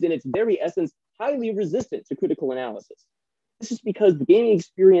gaming is in its very essence highly resistant to critical analysis. This is because the gaming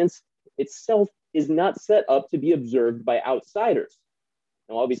experience itself is not set up to be observed by outsiders.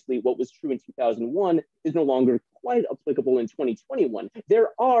 Now, obviously, what was true in 2001 is no longer quite applicable in 2021. There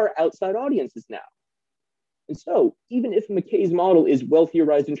are outside audiences now. And so, even if McKay's model is well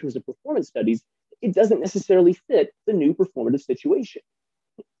theorized in terms of performance studies, it doesn't necessarily fit the new performative situation,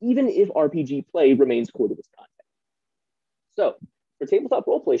 even if RPG play remains core to its content. So, for tabletop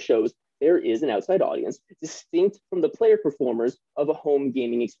roleplay shows, there is an outside audience distinct from the player performers of a home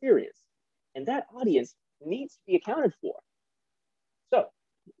gaming experience. And that audience needs to be accounted for. So,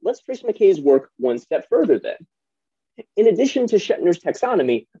 let's trace McKay's work one step further then. In addition to Shetner's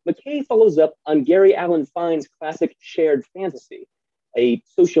taxonomy, McKay follows up on Gary Allen Fine's classic shared fantasy, a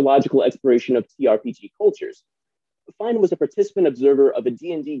sociological exploration of TRPG cultures. Fine was a participant observer of a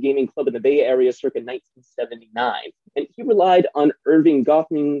D&D gaming club in the Bay Area circa 1979, and he relied on Irving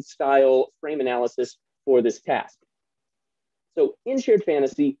Goffman-style frame analysis for this task. So in shared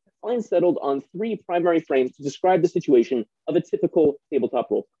fantasy, Fine settled on three primary frames to describe the situation of a typical tabletop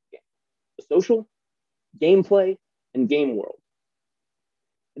role game: the social, gameplay, and game world.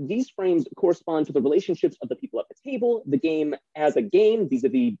 These frames correspond to the relationships of the people at the table, the game as a game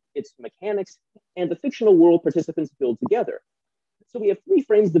vis-a-vis its mechanics, and the fictional world participants build together. So we have three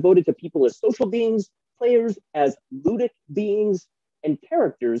frames devoted to people as social beings, players as ludic beings, and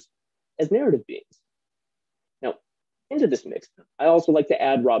characters as narrative beings. Now, into this mix, I also like to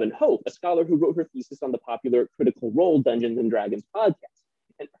add Robin Hope, a scholar who wrote her thesis on the popular Critical Role Dungeons & Dragons podcast.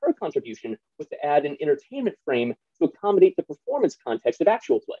 And her contribution was to add an entertainment frame to accommodate the performance context of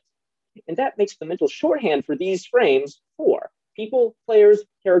actual play. And that makes the mental shorthand for these frames four: people, players,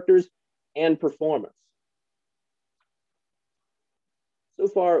 characters, and performers. So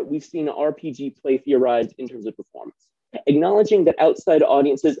far, we've seen RPG play theorized in terms of performance. Acknowledging that outside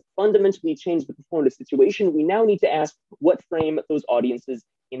audiences fundamentally change the performative situation, we now need to ask what frame those audiences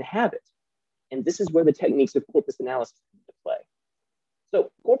inhabit. And this is where the techniques of corpus analysis come into play. So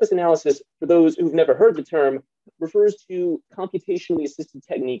corpus analysis, for those who've never heard the term, refers to computationally assisted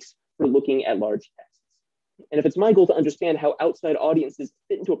techniques for looking at large texts. And if it's my goal to understand how outside audiences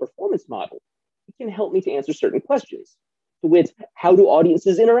fit into a performance model, it can help me to answer certain questions. To wit, how do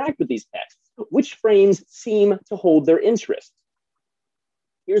audiences interact with these texts? Which frames seem to hold their interest?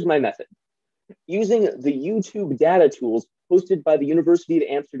 Here's my method. Using the YouTube data tools hosted by the University of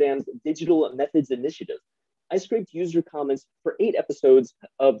Amsterdam's Digital Methods Initiative, I scraped user comments for 8 episodes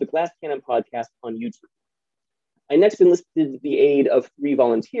of the Glass Cannon podcast on YouTube. I next enlisted the aid of 3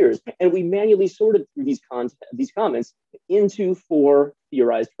 volunteers, and we manually sorted through these comments into 4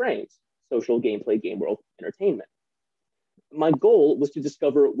 theorized frames: social, gameplay, game world, entertainment. My goal was to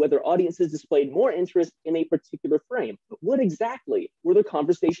discover whether audiences displayed more interest in a particular frame. What exactly were the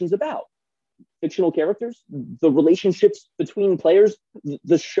conversations about? Fictional characters? The relationships between players?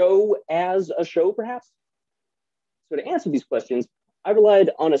 The show as a show, perhaps? So to answer these questions, I relied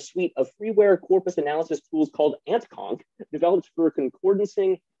on a suite of freeware corpus analysis tools called AntConc, developed for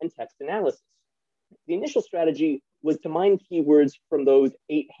concordancing and text analysis. The initial strategy was to mine keywords from those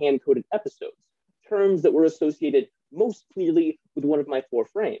 8 hand-coded episodes, terms that were associated most clearly with one of my 4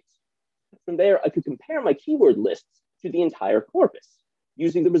 frames. From there, I could compare my keyword lists to the entire corpus,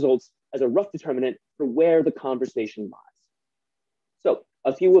 using the results as a rough determinant for where the conversation lies. So,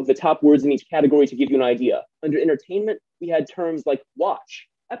 a few of the top words in each category to give you an idea. Under entertainment, we had terms like watch,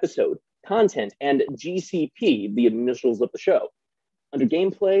 episode, content, and GCP, the initials of the show. Under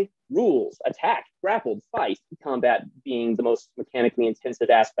gameplay, rules, attack, grappled, fight, combat being the most mechanically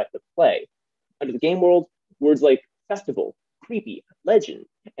intensive aspect of play. Under the game world, words like festival, creepy, legend,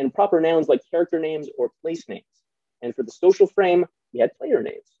 and proper nouns like character names or place names. And for the social frame, we had player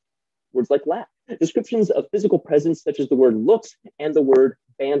names. Words like laugh, descriptions of physical presence such as the word looks and the word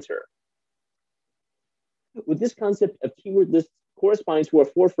banter. With this concept of keyword lists corresponding to our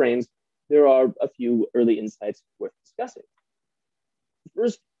 4 frames, there are a few early insights worth discussing.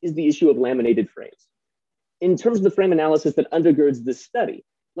 First is the issue of laminated frames. In terms of the frame analysis that undergirds this study,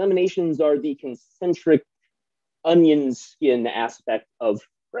 laminations are the concentric onion skin aspect of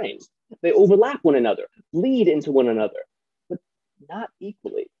frames. They overlap one another, bleed into one another, but not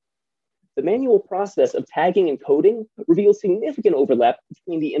equally. The manual process of tagging and coding reveals significant overlap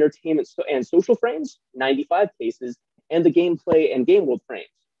between the entertainment and social frames, 95 cases, and the gameplay and game world frames,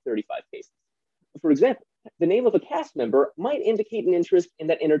 35 cases. For example, the name of a cast member might indicate an interest in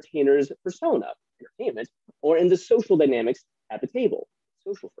that entertainer's persona, entertainment, or in the social dynamics at the table,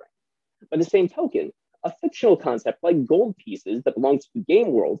 social frame. By the same token, a fictional concept like gold pieces that belongs to the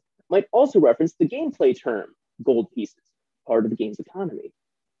game world might also reference the gameplay term, gold pieces, part of the game's economy.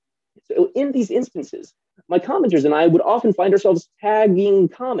 So in these instances, my commenters and I would often find ourselves tagging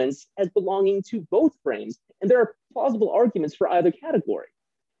comments as belonging to both frames, and there are plausible arguments for either category.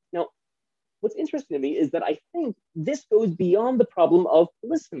 What's interesting to me is that I think this goes beyond the problem of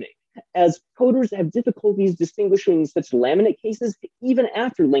listening, as coders have difficulties distinguishing such laminate cases even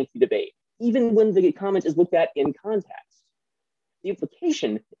after lengthy debate, even when the comment is looked at in context. The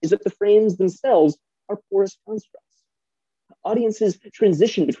implication is that the frames themselves are porous constructs. Audiences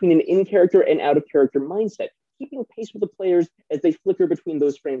transition between an in-character and out-of-character mindset, keeping pace with the players as they flicker between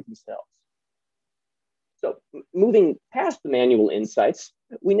those frames themselves. So, moving past the manual insights,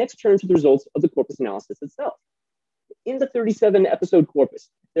 we next turn to the results of the corpus analysis itself. In the 37-episode corpus,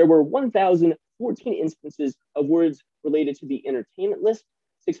 there were 1,014 instances of words related to the entertainment list,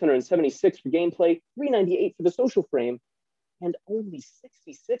 676 for gameplay, 398 for the social frame, and only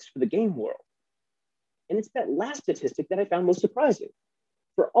 66 for the game world. And it's that last statistic that I found most surprising.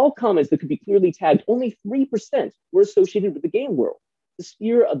 For all comments that could be clearly tagged, only 3% were associated with the game world, the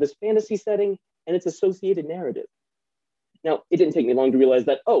sphere of this fantasy setting, and its associated narrative. Now, it didn't take me long to realize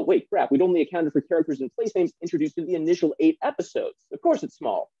that, oh, wait, crap, we'd only accounted for characters and place names introduced in the initial 8 episodes. Of course it's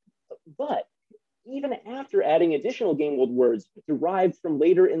small. But even after adding additional game world words derived from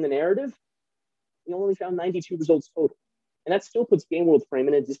later in the narrative, we only found 92 results total. And that still puts game world frame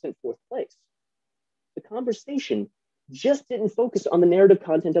in a distant 4th place. The conversation just didn't focus on the narrative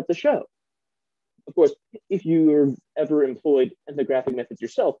content of the show. Of course, if you've ever employed ethnographic methods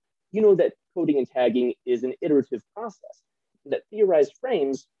yourself, you know that coding and tagging is an iterative process, and that theorized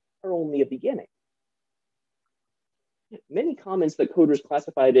frames are only a beginning. Many comments that coders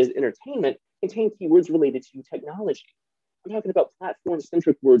classified as entertainment contain keywords related to technology. I'm talking about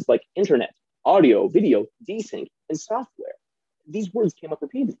platform-centric words like internet, audio, video, desync, and software. These words came up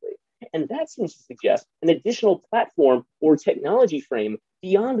repeatedly, and that seems to suggest an additional platform or technology frame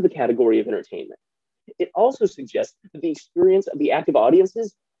beyond the category of entertainment. It also suggests that the experience of the active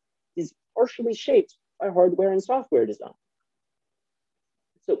audiences is partially shaped by hardware and software design.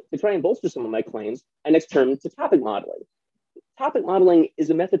 So to try and bolster some of my claims, I next turn to topic modeling. Topic modeling is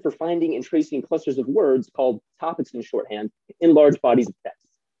a method for finding and tracing clusters of words, called topics in shorthand, in large bodies of text.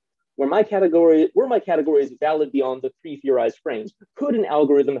 Were my categories valid beyond the pre-theorized frames? Could an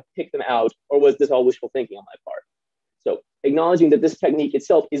algorithm pick them out, or was this all wishful thinking on my part? So acknowledging that this technique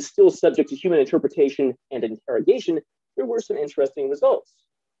itself is still subject to human interpretation and interrogation, there were some interesting results,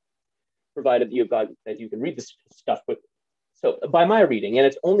 provided that you can read this stuff quickly. So by my reading, and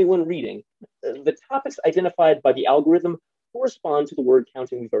it's only one reading, the topics identified by the algorithm correspond to the word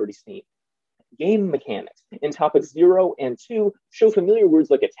counting we've already seen. Game mechanics in topics 0 and 2 show familiar words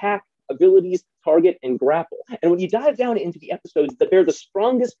like attack, abilities, target, and grapple. And when you dive down into the episodes that bear the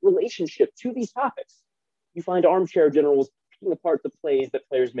strongest relationship to these topics, you find armchair generals picking apart the plays that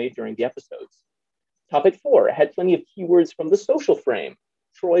players made during the episodes. Topic 4 had plenty of keywords from the social frame.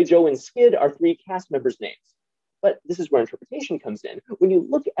 Troy, Joe, and Skid are 3 cast members' names. But this is where interpretation comes in. When you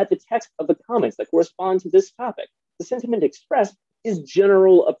look at the text of the comments that correspond to this topic, the sentiment expressed is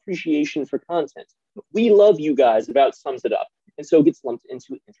general appreciation for content. We love you guys about sums it up, and so gets lumped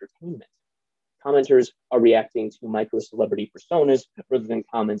into entertainment. Commenters are reacting to micro-celebrity personas rather than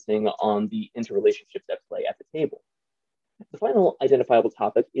commenting on the interrelationships at play at the table. The final identifiable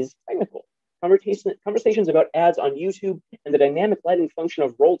topic is technical. Conversations about ads on YouTube and the dynamic lighting function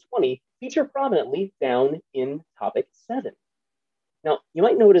of Roll20 feature prominently down in topic 7. Now, you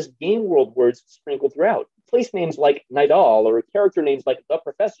might notice game world words sprinkled throughout. Place names like Nidal or character names like the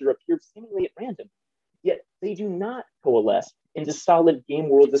Professor appeared seemingly at random, yet they do not coalesce into solid game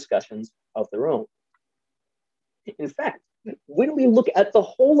world discussions of their own. In fact, when we look at the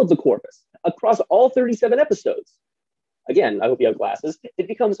whole of the corpus across all 37 episodes, again, I hope you have glasses, it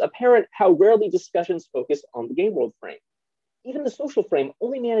becomes apparent how rarely discussions focus on the game world frame. Even the social frame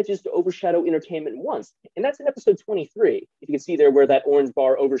only manages to overshadow entertainment once, and that's in episode 23. If you can see there where that orange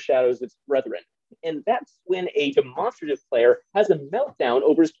bar overshadows its brethren. And that's when a demonstrative player has a meltdown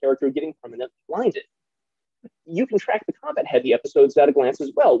over his character getting permanently blinded. You can track the combat-heavy episodes at a glance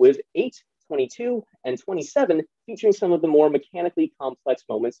as well, with 8, 22, and 27 featuring some of the more mechanically complex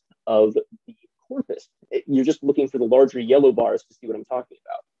moments of the corpus. You're just looking for the larger yellow bars to see what I'm talking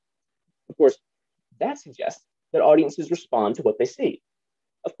about. Of course, that suggests that audiences respond to what they see.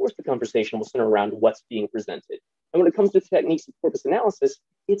 Of course, the conversation will center around what's being presented. And when it comes to techniques of corpus analysis,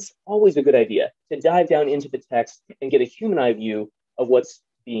 it's always a good idea to dive down into the text and get a human eye view of what's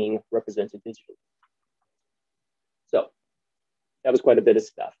being represented digitally. So that was quite a bit of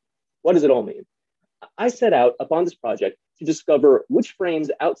stuff. What does it all mean? I set out upon this project to discover which frames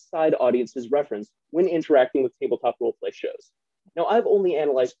outside audiences reference when interacting with tabletop roleplay shows. Now, I've only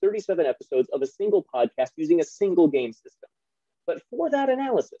analyzed 37 episodes of a single podcast using a single game system. But for that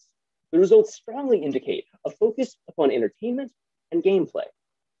analysis, the results strongly indicate a focus upon entertainment and gameplay.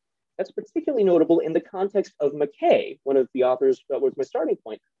 That's particularly notable in the context of McKay, one of the authors that was my starting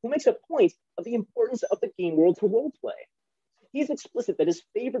point, who makes a point of the importance of the game world to role play. He's explicit that his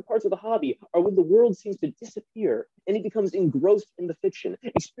favorite parts of the hobby are when the world seems to disappear and he becomes engrossed in the fiction,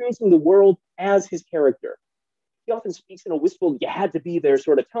 experiencing the world as his character. He often speaks in a wistful, you had to be there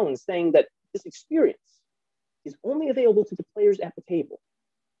sort of tone, saying that this experience is only available to the players at the table.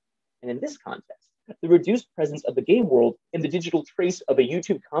 And in this context, the reduced presence of the game world in the digital trace of a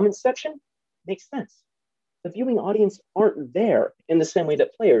YouTube comments section makes sense. The viewing audience aren't there in the same way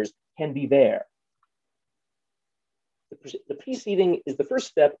that players can be there. The preceding is the first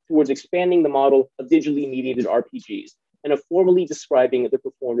step towards expanding the model of digitally mediated RPGs and of formally describing the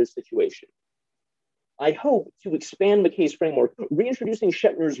performative situation. I hope to expand McKay's framework, reintroducing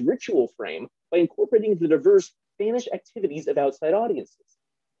Shetner's ritual frame by incorporating the diverse fanish activities of outside audiences.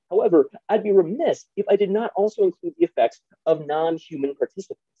 However, I'd be remiss if I did not also include the effects of non-human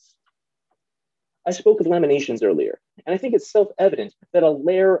participants. I spoke of laminations earlier, and I think it's self-evident that a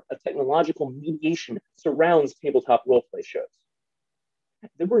layer of technological mediation surrounds tabletop roleplay shows.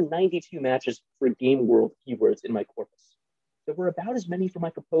 There were 92 matches for game world keywords in my corpus. There were about as many for my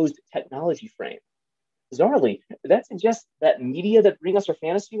proposed technology frame. Bizarrely, that suggests that the media that bring us our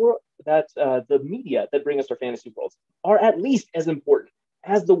fantasy worlds are at least as important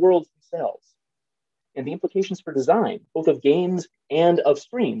as the worlds themselves. And the implications for design, both of games and of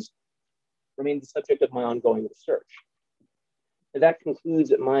streams, remain the subject of my ongoing research. And that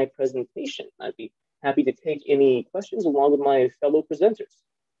concludes my presentation. I'd be happy to take any questions along with my fellow presenters.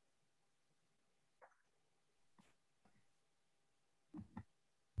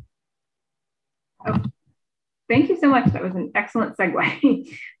 Oh, thank you so much. That was an excellent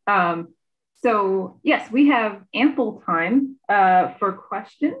segue. So yes, we have ample time for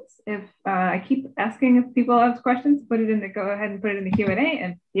questions. If I keep asking if people have questions, go ahead and put it in the Q&A.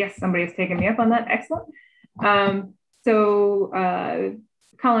 And yes, somebody has taken me up on that. Excellent. Colin,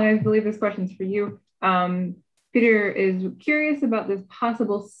 I believe this question's for you. Peter is curious about this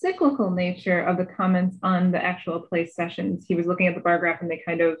possible cyclical nature of the comments on the actual play sessions. He was looking at the bar graph and they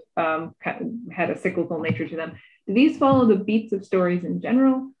kind of had a cyclical nature to them. Do these follow the beats of stories in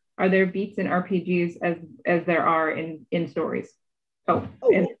general? Are there beats in RPGs as there are in stories?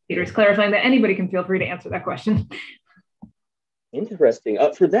 And Peter's clarifying that anybody can feel free to answer that question. Interesting.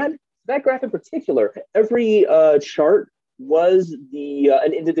 For that graph in particular, every chart was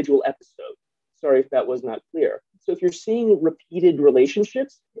an individual episode. Sorry if that was not clear. So if you're seeing repeated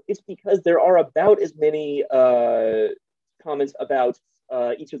relationships, it's because there are about as many comments about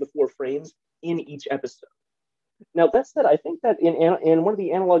each of the 4 frames in each episode. Now, that said, I think that in one of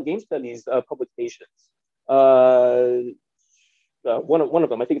the analog game studies publications, one of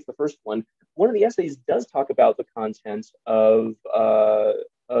them, I think it's the first one of the essays does talk about the content of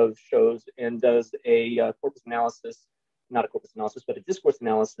shows and does a corpus analysis, not a corpus analysis, but a discourse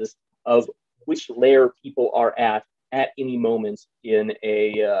analysis of which layer people are at any moment in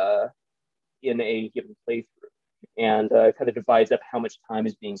a given playthrough, and kind of divides up how much time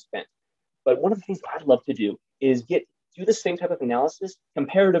is being spent. But one of the things I'd love to do is do the same type of analysis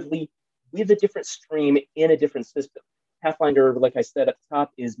comparatively with a different stream in a different system. Pathfinder, like I said at the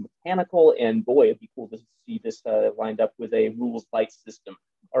top, is mechanical, and boy, it'd be cool to see this lined up with a rules light system,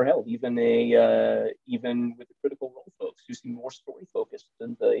 or hell, even with the Critical Role folks who seem more story focused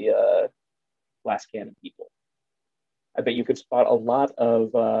than the Glass Cannon people. I bet you could spot a lot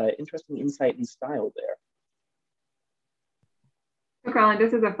of interesting insight and style there. So Colin,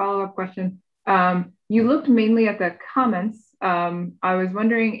 this is a follow-up question. You looked mainly at the comments. I was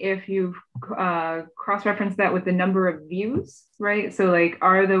wondering if you've cross-referenced that with the number of views, right? So like,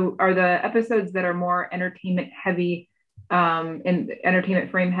 are the episodes that are more entertainment heavy and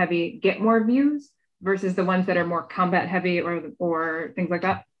entertainment frame heavy get more views versus the ones that are more combat heavy or things like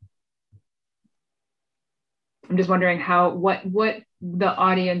that? I'm just wondering what the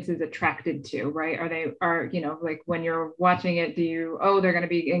audience is attracted to, right? Are like when you're watching it, they're going to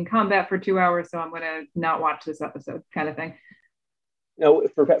be in combat for 2 hours, so I'm going to not watch this episode kind of thing. No,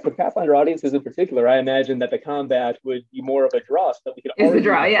 for Pathfinder audiences in particular, I imagine that the combat would be more of a draw, so that we could argue the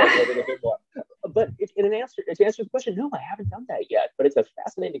draw, yeah. A little bit more. But to answer the question, no, I haven't done that yet. But it's a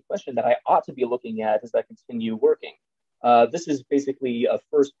fascinating question that I ought to be looking at as I continue working. This is basically a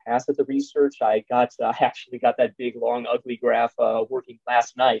first pass at the research. I actually got that big, long, ugly graph working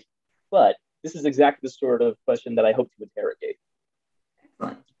last night. But this is exactly the sort of question that I hope to interrogate.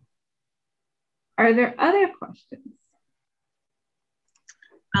 Excellent. Are there other questions?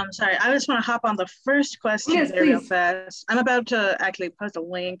 I'm sorry, I just want to hop on the first question there real fast. I'm about to actually post a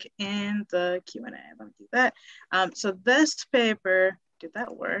link in the Q&A. Let me do that. So this paper did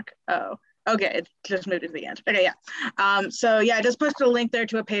that work? Oh, okay, it just moved to the end. Okay, yeah. So yeah, I just posted a link there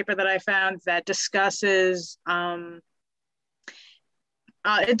to a paper that I found that discusses,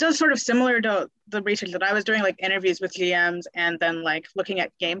 it does sort of similar to the research that I was doing, like interviews with GMs and then like looking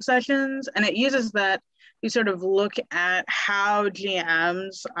at game sessions. And it uses that to sort of look at how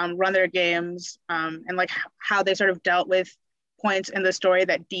GMs run their games and like how they sort of dealt with points in the story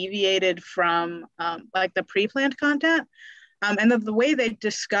that deviated from like the pre-planned content. And the way they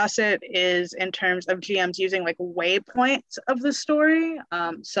discuss it is in terms of GMs using like waypoints of the story.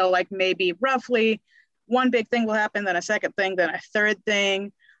 So like maybe roughly one big thing will happen, then a second thing, then a third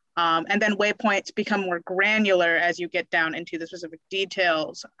thing. And then waypoints become more granular as you get down into the specific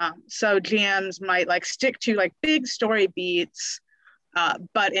details. So GMs might like stick to like big story beats,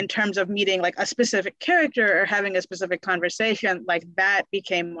 but in terms of meeting like a specific character or having a specific conversation, like that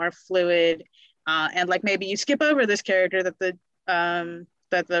became more fluid. And like maybe you skip over this character that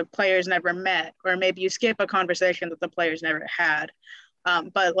the players never met, or maybe you skip a conversation that the players never had.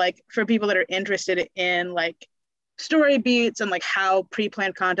 But like for people that are interested in like story beats and like how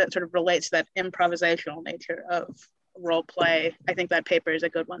pre-planned content sort of relates to that improvisational nature of role play, I think that paper is a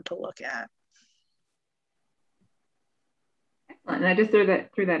good one to look at. And I just threw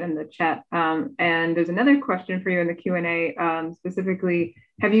that in the chat. And there's another question for you in the Q&A, specifically,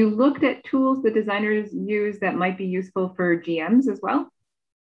 have you looked at tools that designers use that might be useful for GMs as well?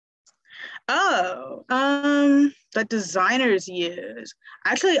 Oh, that designers use.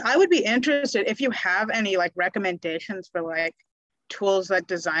 Actually, I would be interested if you have any like recommendations for like tools that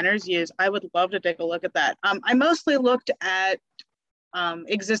designers use. I would love to take a look at that. I mostly looked at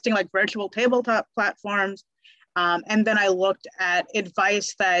existing like virtual tabletop platforms. And then I looked at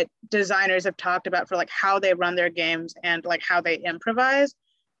advice that designers have talked about for like how they run their games and like how they improvise.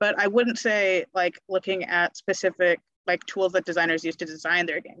 But I wouldn't say like looking at specific like tools that designers use to design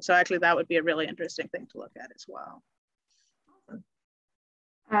their games. So actually that would be a really interesting thing to look at as well.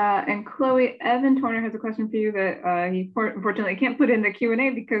 And Chloe, Evan Torner has a question for you that he unfortunately can't put in the Q&A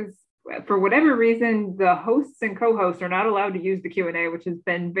because for whatever reason, the hosts and co-hosts are not allowed to use the Q&A, which has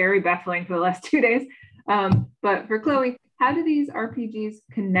been very baffling for the last 2 days. But for Chloe, how do these RPGs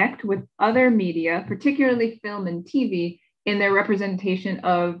connect with other media, particularly film and TV, in their representation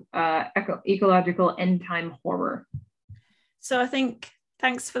of ecological end time horror? So I think,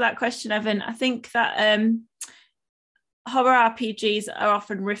 thanks for that question, Evan. I think that horror RPGs are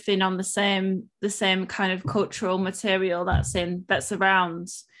often riffing on the same kind of cultural material that's around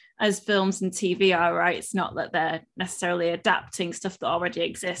as films and TV are, right? It's not that they're necessarily adapting stuff that already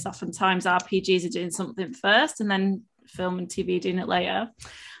exists. Oftentimes RPGs are doing something first and then film and TV doing it later.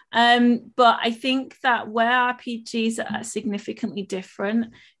 But I think that where RPGs are significantly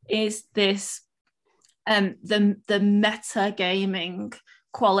different is this the meta gaming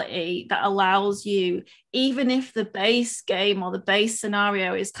quality that allows you, even if the base game or the base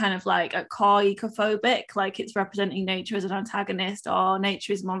scenario is kind of like a core ecophobic, like it's representing nature as an antagonist, or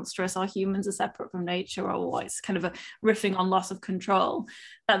nature is monstrous, or humans are separate from nature, or it's kind of a riffing on loss of control,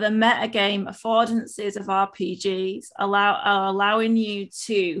 that the meta game affordances of RPGs are allowing you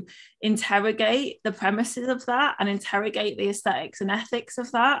to interrogate the premises of that and interrogate the aesthetics and ethics of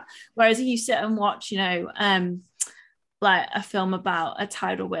that. Whereas if you sit and watch, like a film about a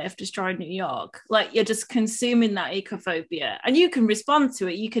tidal wave destroying New York, like you're just consuming that ecophobia, and you can respond to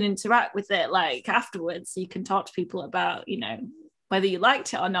it, you can interact with it like afterwards, you can talk to people about whether you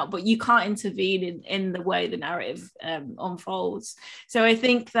liked it or not, but you can't intervene in the way the narrative unfolds. So I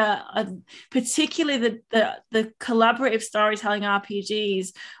think that particularly the collaborative storytelling RPGs,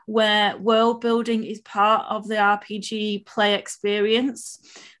 where world building is part of the RPG play experience,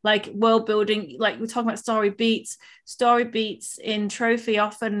 like world building, like we're talking about story beats in Trophy,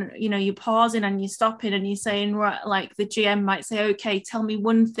 often you're pausing and you're stopping and you're saying, right, like the GM might say, okay, tell me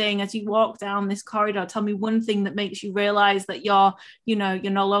one thing as you walk down this corridor, tell me one thing that makes you realize that you're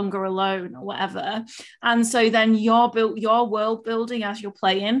no longer alone or whatever. And so then your world building as you're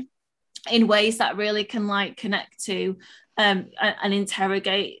playing in ways that really can like connect to and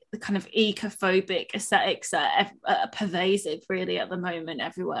interrogate the kind of ecophobic aesthetics that are pervasive really at the moment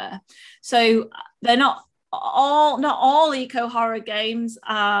everywhere. So they're not all eco horror games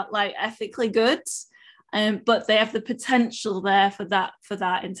are like ethically good, but they have the potential there for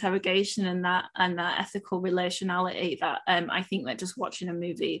that interrogation and that ethical relationality that I think that just watching a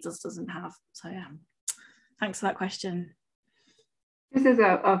movie just doesn't have. So yeah, thanks for that question. This is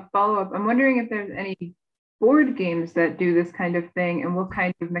a follow-up. I'm wondering if there's any board games that do this kind of thing and what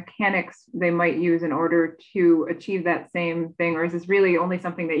kind of mechanics they might use in order to achieve that same thing, or is this really only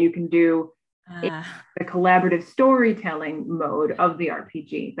something that you can do the collaborative storytelling mode of the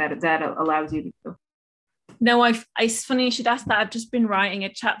RPG that allows you to do. No, it's funny you should ask that. I've just been writing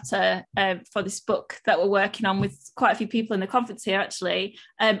a chapter for this book that we're working on with quite a few people in the conference here, actually,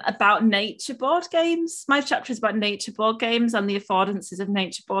 about nature board games. My chapter is about nature board games and the affordances of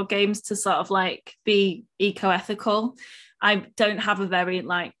nature board games to sort of like be eco-ethical. I don't have a very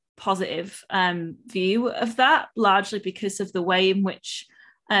like positive view of that, largely because of the way in which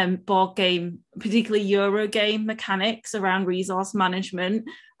board game, particularly Euro game mechanics around resource management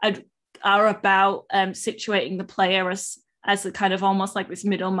are about situating the player as a kind of almost like this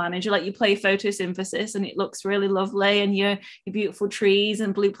middle manager. Like you play photosynthesis and it looks really lovely, and your beautiful trees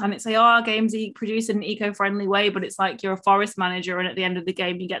and blue planets say, oh, our game's produced in an eco-friendly way, but it's like you're a forest manager, and at the end of the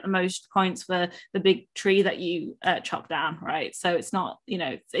game you get the most points for the big tree that you chop down, right? So it's not, you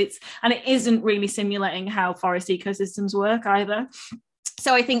know, it isn't really simulating how forest ecosystems work either.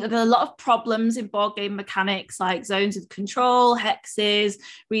 So I think that there are a lot of problems in board game mechanics, like zones of control, hexes,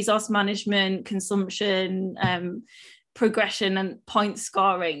 resource management, consumption, progression, and point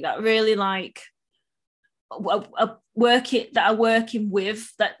scoring that really like are working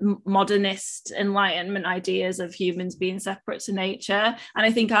with that modernist enlightenment ideas of humans being separate to nature. And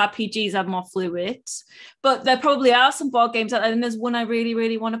I think RPGs are more fluid, but there probably are some board games out there. And there's one I really,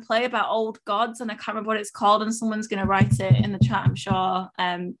 really want to play about old gods, and I can't remember what it's called, and someone's going to write it in the chat, I'm sure,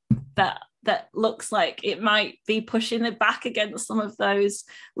 that looks like it might be pushing it back against some of those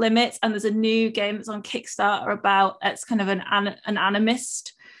limits. And there's a new game that's on Kickstarter about, it's kind of an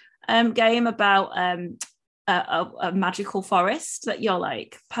animist game about a magical forest that you're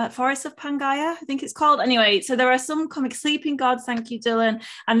like, Forest of Pangaea, I think it's called. Anyway, so there are some coming, Sleeping Gods, thank you, Dylan,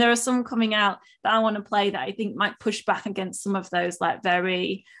 and there are some coming out that I want to play that I think might push back against some of those like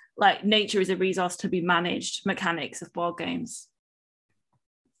very like nature is a resource to be managed mechanics of board games.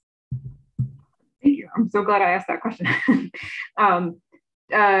 Thank you. I'm so glad I asked that question.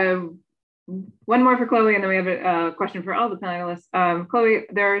 One more for Chloe, and then we have a question for all the panelists. Chloe,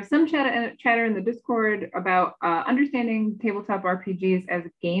 there are some chatter in the Discord about understanding tabletop RPGs as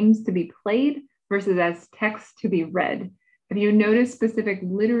games to be played versus as text to be read. Have you noticed specific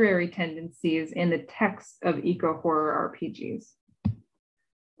literary tendencies in the text of eco-horror RPGs?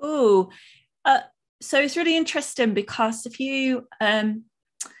 Oh, so it's really interesting because if you,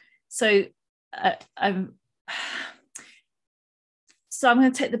 So I'm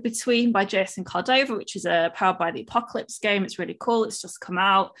going to take The Between by Jason Cordova, which is a Powered by the Apocalypse game. It's really cool. It's just come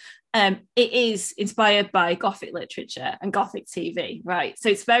out. It is inspired by Gothic literature and Gothic TV, right? So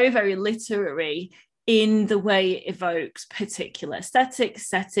it's very, very literary in the way it evokes particular aesthetics,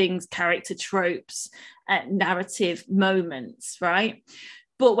 settings, character tropes, narrative moments, right?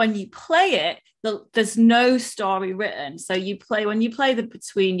 But when you play it, there's no story written. So when you play The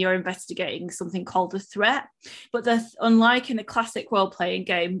Between, you're investigating something called a threat. But unlike in a classic role-playing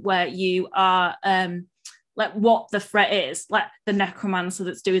game where you are like what the threat is, like the necromancer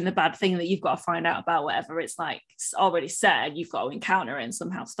that's doing the bad thing that you've got to find out about, whatever, it's like it's already said, you've got to encounter it and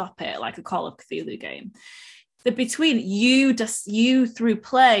somehow stop it, like a Call of Cthulhu game. The Between, you through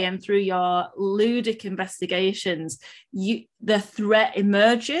play and through your ludic investigations, the threat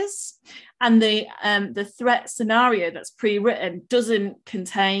emerges, and the threat scenario that's pre-written doesn't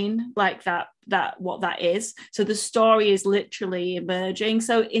contain like that what that is. So the story is literally emerging.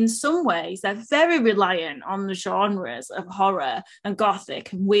 So in some ways, they're very reliant on the genres of horror and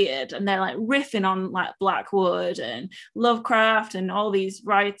gothic and weird, and they're like riffing on like Blackwood and Lovecraft and all these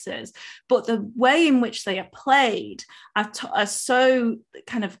writers. But the way in which they are played are so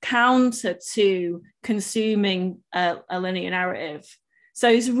kind of counter to consuming a linear narrative. So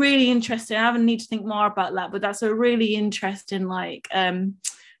it's really interesting. I haven't need to think more about that, but that's a really interesting, like,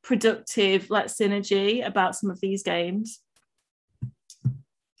 productive, like, synergy about some of these games.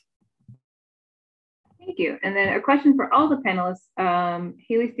 Thank you. And then a question for all the panelists.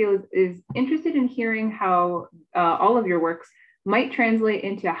 Haley Steele is interested in hearing how all of your works might translate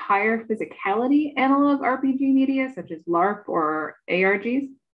into higher physicality analog RPG media, such as LARP or ARGs.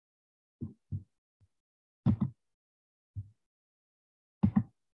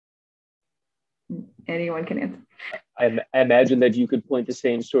 Anyone can answer. I imagine that you could point the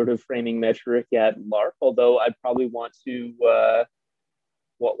same sort of framing metric at LARP, although I'd probably want to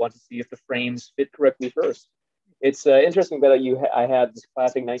see if the frames fit correctly first. It's interesting that I had this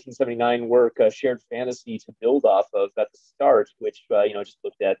classic 1979 work, Shared Fantasy, to build off of at the start, which just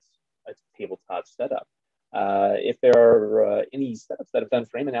looked at a tabletop setup. If there are any setups that have done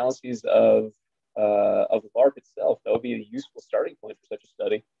frame analyses of LARP itself, that would be a useful starting point for such a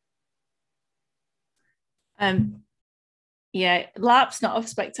study. Yeah, LARP's not a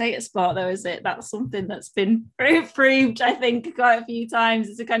spectator sport though, is it? That's something that's been proved, I think, quite a few times.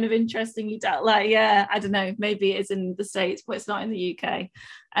 It's a kind of interesting, yeah, I don't know, maybe it is in the States, but it's not in the UK.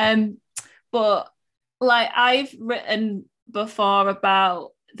 But like I've written before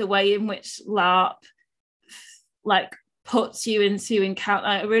about the way in which LARP like puts you into encounter.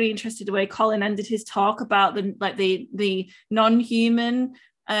 I'm really interested in the way Colin ended his talk about the non-human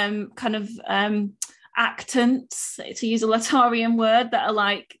kind of actants, to use a Latarian word, that are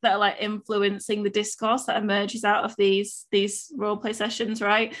like influencing the discourse that emerges out of these role play sessions,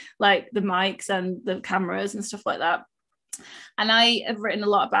 right? Like the mics and the cameras and stuff like that. And I have written a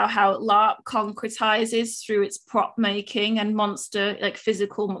lot about how LARP concretizes through its prop making and monster, like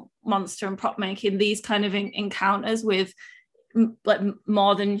physical monster and prop making, these kind of encounters with like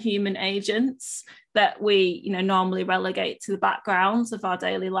more than human agents that we normally relegate to the backgrounds of our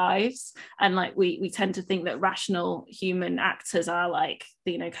daily lives, and like we tend to think that rational human actors are like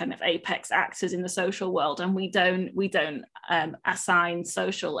kind of apex actors in the social world, and we don't assign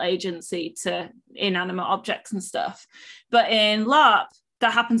social agency to inanimate objects and stuff. But in LARP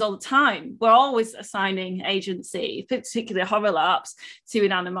that happens all the time. We're always assigning agency, particularly horror LARPs, to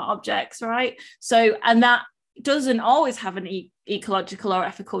inanimate objects, right? So, and that doesn't always have an ecological or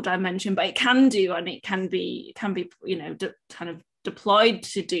ethical dimension, but it can do, and it can be kind of deployed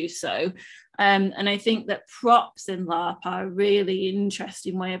to do so. And I think that props in LARP are a really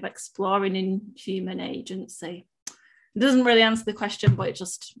interesting way of exploring in human agency. It doesn't really answer the question, but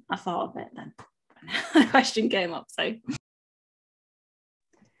I thought of it then. The question came up, so.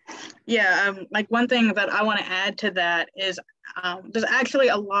 Yeah, like one thing that I want to add to that is there's actually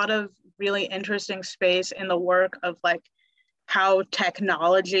a lot of really interesting space in the work of like how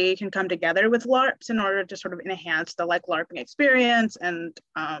technology can come together with LARPs in order to sort of enhance the like LARPing experience. And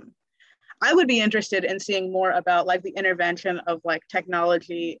I would be interested in seeing more about like the intervention of like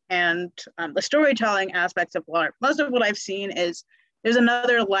technology and the storytelling aspects of LARP. Most of what I've seen is there's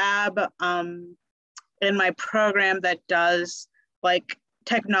another lab in my program that does like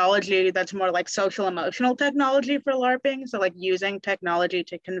technology that's more like social emotional technology for LARPing. So like using technology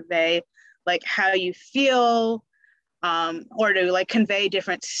to convey like how you feel, or to like convey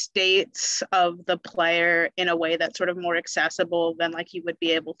different states of the player in a way that's sort of more accessible than like you would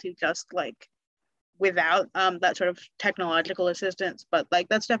be able to just like without that sort of technological assistance. But like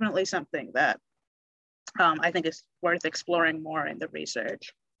that's definitely something that I think is worth exploring more in the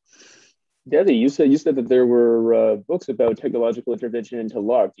research. Devi, you said that there were books about technological intervention into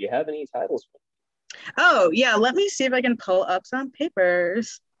LARP. Do you have any titles? Oh yeah, let me see if I can pull up some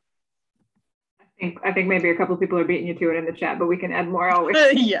papers. I think maybe a couple of people are beating you to it in the chat, but we can add more always.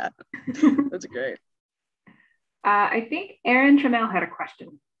 Yeah, that's great. I think Aaron Trammell had a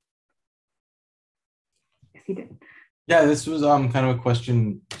question. Yes, he did. Yeah, this was kind of a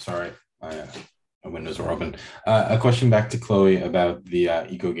question. Sorry, my windows were open. A question back to Chloe about the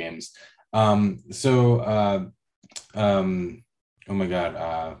eco games. Oh my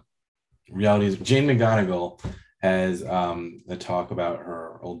God, reality is Jane McGonigal has a talk about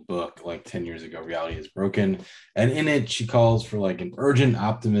her old book like 10 years ago, Reality is Broken. And in it, she calls for like an urgent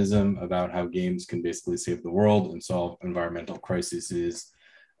optimism about how games can basically save the world and solve environmental crises.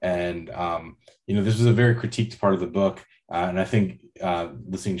 And, this was a very critiqued part of the book. And I think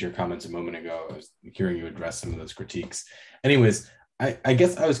listening to your comments a moment ago, I was hearing you address some of those critiques. Anyways, I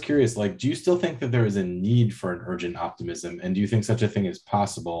guess I was curious, like, do you still think that there is a need for an urgent optimism? And do you think such a thing is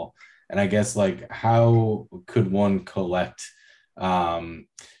possible? And I guess, like, how could one collect that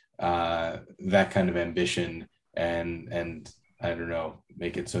kind of ambition and I don't know,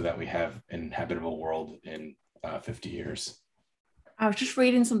 make it so that we have an habitable world in 50 years? I was just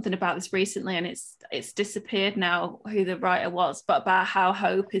reading something about this recently, and it's disappeared now who the writer was, but about how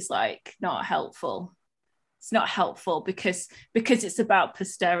hope is like not helpful. It's not helpful because it's about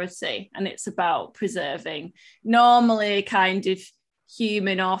posterity and it's about preserving normally kind of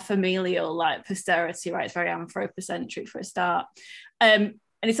human or familial like posterity, right? It's very anthropocentric for a start. And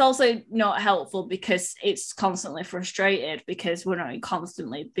it's also not helpful because it's constantly frustrated because we're not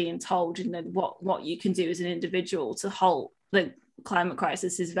constantly being told what you can do as an individual to halt the climate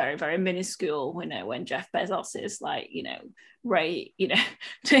crisis is very, very minuscule. We know when Jeff Bezos is like,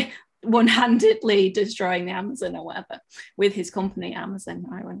 one-handedly destroying the Amazon or whatever with his company Amazon,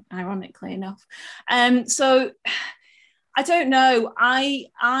 ironically enough. So I don't know.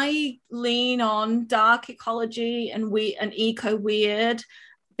 I lean on dark ecology and eco weird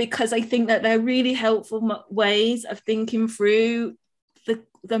because I think that they're really helpful ways of thinking through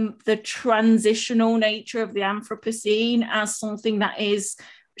the transitional nature of the Anthropocene as something that is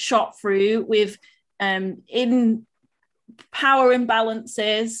shot through with in power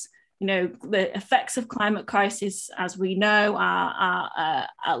imbalances. You know, the effects of climate crisis, as we know, are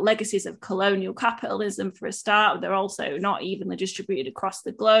legacies of colonial capitalism for a start. They're also not evenly distributed across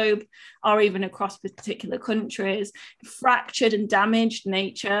the globe or even across particular countries. Fractured and damaged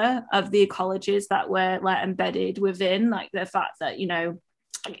nature of the ecologies that we're like embedded within, like the fact that, you know,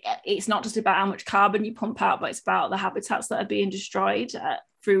 it's not just about how much carbon you pump out, but it's about the habitats that are being destroyed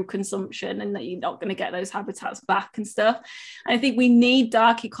through consumption, and that you're not going to get those habitats back and stuff. And I think we need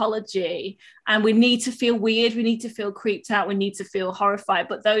dark ecology, and we need to feel weird, we need to feel creeped out, we need to feel horrified,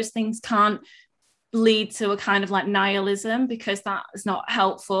 but those things can't lead to a kind of like nihilism, because that is not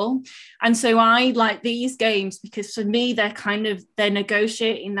helpful. And so I like these games because for me they're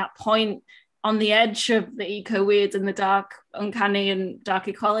negotiating that point on the edge of the eco weird and the dark uncanny and dark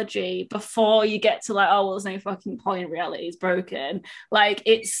ecology before you get to like, oh well, there's no fucking point, reality is broken. Like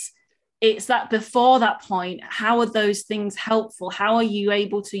it's that before that point, how are those things helpful? How are you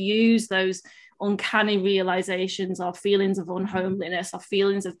able to use those uncanny realizations or feelings of unhomeliness or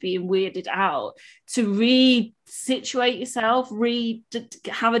feelings of being weirded out to re-situate yourself,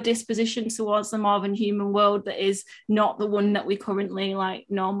 have a disposition towards the more than human world that is not the one that we currently like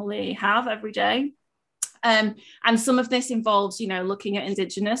normally have every day? And some of this involves, you know, looking at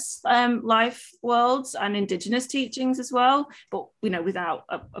Indigenous life worlds and Indigenous teachings as well, but, you know, without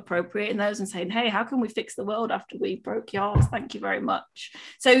appropriating those and saying, hey, how can we fix the world after we broke yours? Thank you very much.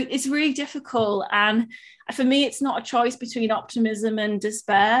 So it's really difficult. And for me, it's not a choice between optimism and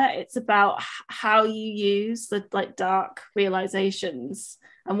despair. It's about how you use the like dark realizations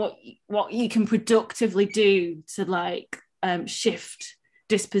and what you can productively do to like shift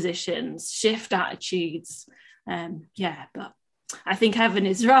dispositions, shift attitudes. But I think Evan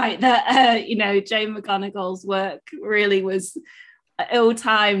is right that you know, Jane McGonigal's work really was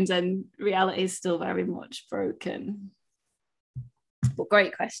ill-timed and reality is still very much broken. Well,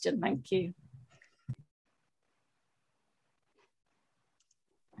 great question, thank you.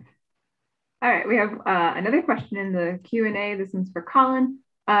 All right, we have another question in the Q&A. This one's for Colin.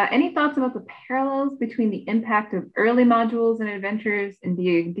 Any thoughts about the parallels between the impact of early modules and adventures in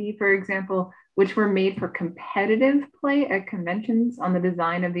D&D, for example, which were made for competitive play at conventions, on the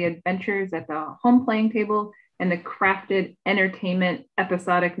design of the adventures at the home playing table and the crafted entertainment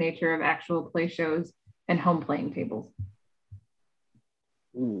episodic nature of actual play shows and home playing tables?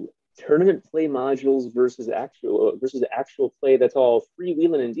 Ooh, tournament play modules versus actual play that's all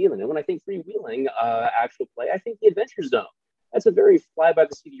freewheeling and dealing. And when I think freewheeling actual play, I think the Adventure Zone. That's a very fly by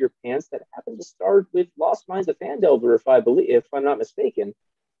the seat of your pants that happened to start with Lost Minds of Fandelver, if I'm not mistaken.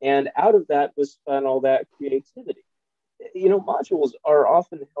 And out of that was spun all that creativity. You know, modules are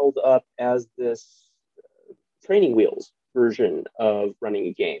often held up as this training wheels version of running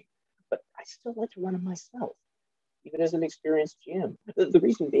a game, but I still like to run them myself, even as an experienced GM. The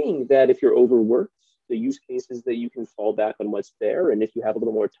reason being that if you're overworked, the use cases that you can fall back on what's there, and if you have a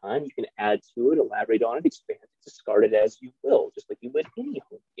little more time, you can add to it, elaborate on it, expand it, discard it as you will, just like you would any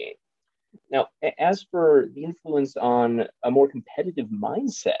home game. Now, as for the influence on a more competitive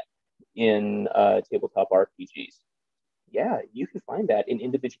mindset in tabletop RPGs, yeah, you can find that in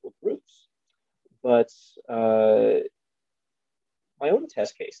individual groups. But my own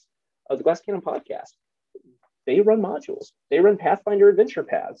test case of the Glass Cannon podcast, they run modules. They run Pathfinder adventure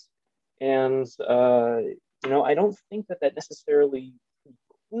paths. And, you know, I don't think that necessarily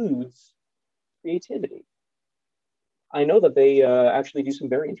includes creativity. I know that they actually do some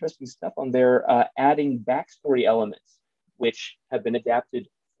very interesting stuff on there, adding backstory elements, which have been adapted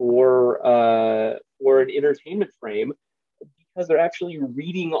for an entertainment frame, because they're actually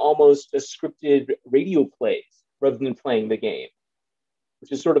reading almost a scripted radio plays rather than playing the game,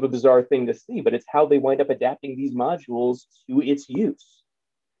 which is sort of a bizarre thing to see, but it's how they wind up adapting these modules to its use.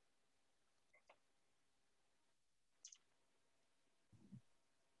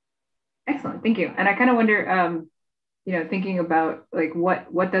 Excellent, thank you. And I kind of wonder, you know, thinking about like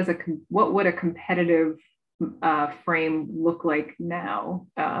what would a competitive frame look like now?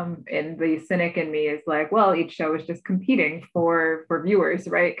 And the cynic in me is like, well, each show is just competing for viewers,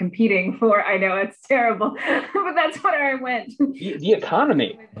 right? Competing for, I know it's terrible, but that's where I went. The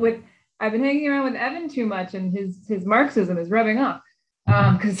economy. I've been hanging around with Evan too much, and his Marxism is rubbing off,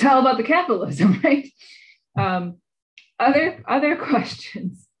 because it's all about the capitalism, right? Other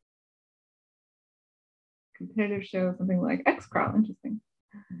questions? Competitive show, something like X-Crawl, interesting.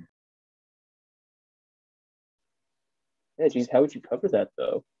 Yeah, geez, how would you cover that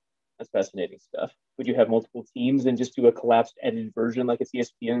though? That's fascinating stuff. Would you have multiple teams and just do a collapsed edited version like it's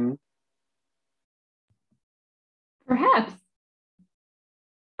ESPN? Perhaps.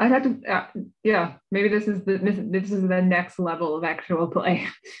 I'd have to, yeah, maybe this is the next level of actual play.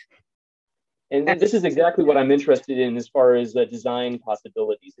 And this is exactly what I'm interested in as far as design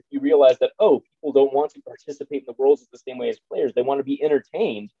possibilities. If you realize that, oh, people don't want to participate in the worlds the same way as players, they want to be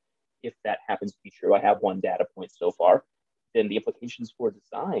entertained. If that happens to be true, I have one data point so far, then the implications for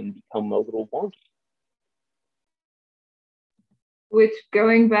design become a little wonky. Which,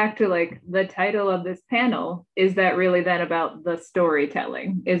 going back to like the title of this panel, is that really then about the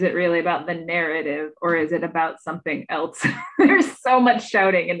storytelling? Is it really about the narrative, or is it about something else? There's so much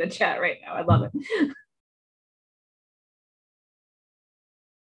shouting in the chat right now. I love it.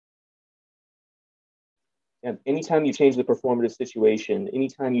 Yeah, anytime you change the performative situation,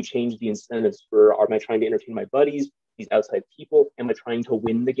 anytime you change the incentives for, am I trying to entertain my buddies, these outside people, am I trying to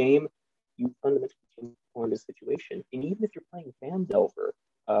win the game? You fundamentally change the performative situation. And even if you're playing Fan Delver,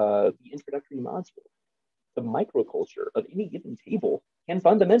 the introductory module, the microculture of any given table can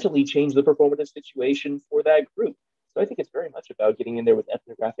fundamentally change the performative situation for that group. So I think it's very much about getting in there with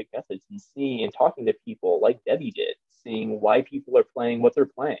ethnographic methods and seeing and talking to people like Devi did, seeing why people are playing what they're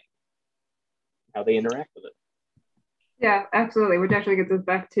playing, how they interact with it. Yeah, absolutely. Which actually gets us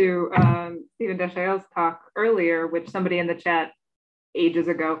back to Stephen Deshael's talk earlier, which somebody in the chat ages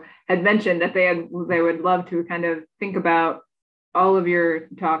ago had mentioned that they would love to kind of think about all of your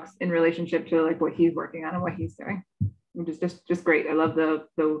talks in relationship to like what he's working on and what he's doing, which is just great. I love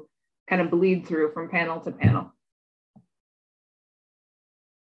the kind of bleed through from panel to panel.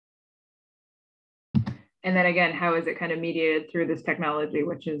 And then again, how is it kind of mediated through this technology,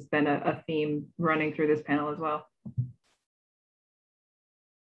 which has been a theme running through this panel as well.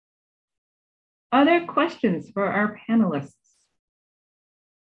 Other questions for our panelists?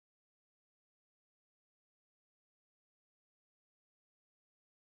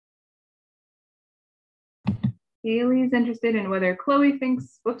 Haley's interested in whether Chloe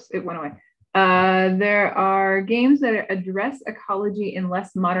thinks, whoops, it went away. There are games that address ecology in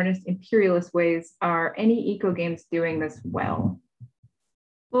less modernist imperialist ways. Are any eco games doing this well?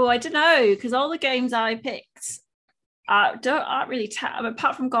 Well, I don't know, because all the games I picked aren't really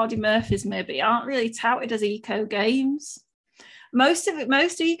apart from Gordy Murphy's maybe, aren't really touted as eco games. Most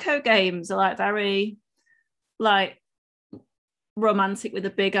eco games are like very like romantic with a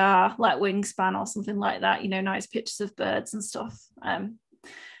big R, like Wingspan or something like that, you know, nice pictures of birds and stuff.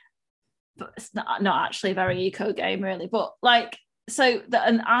 But it's not actually a very eco game really. But like,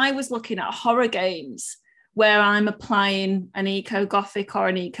 and I was looking at horror games where I'm applying an eco gothic or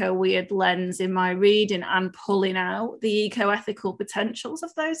an eco weird lens in my reading and pulling out the eco ethical potentials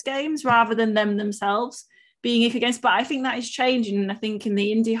of those games rather than them themselves being eco games. But I think that is changing, and I think in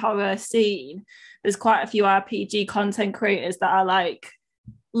the indie horror scene there's quite a few RPG content creators that are like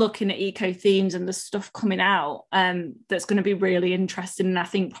looking at eco themes and the stuff coming out that's going to be really interesting, and I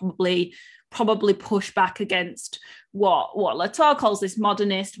think probably push back against what Latour calls this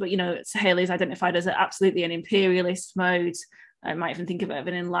modernist, but you know, Haley's identified as absolutely an imperialist mode. I might even think of it as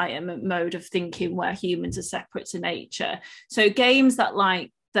an enlightenment mode of thinking where humans are separate to nature. So games that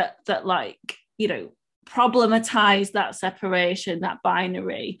you know, problematize that separation, that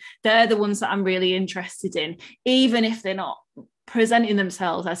binary, they're the ones that I'm really interested in, even if they're not presenting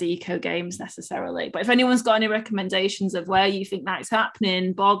themselves as eco games necessarily. But if anyone's got any recommendations of where you think that's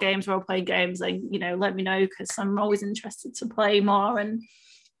happening, board games, role-playing games, then, you know, let me know, because I'm always interested to play more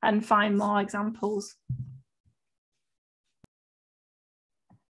and find more examples.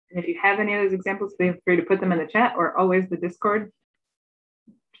 And if you have any of those examples, feel free to put them in the chat, or always the Discord.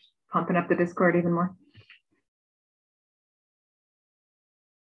 Just pumping up the Discord even more.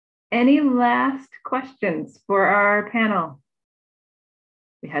 Any last questions for our panel?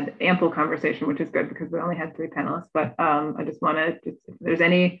 We had ample conversation, which is good because we only had 3 panelists, but I just want to, if there's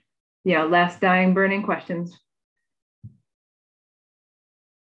any, you know, last dying burning questions.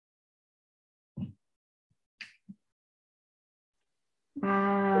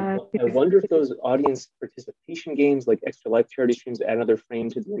 I wonder if those audience participation games like Extra Life charity streams add another frame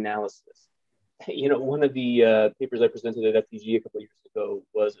to the analysis. You know, one of the papers I presented at FDG a couple of years ago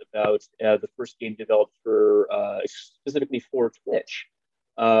was about the first game developed for specifically for Twitch,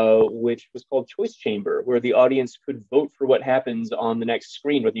 which was called Choice Chamber, where the audience could vote for what happens on the next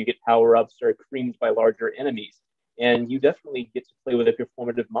screen, whether you get power-ups or creamed by larger enemies. And you definitely get to play with a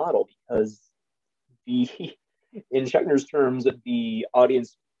performative model because in Schechner's terms, the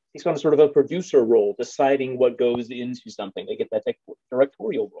audience takes on sort of a producer role, deciding what goes into something. They get that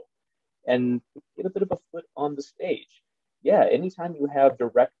directorial role and get a bit of a foot on the stage. Yeah, anytime you have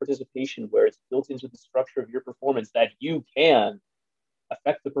direct participation where it's built into the structure of your performance that you can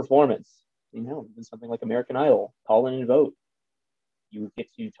affect the performance, you know, even something like American Idol, call in and vote. You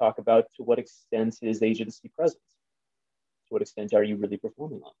get to talk about to what extent is agency present? To what extent are you really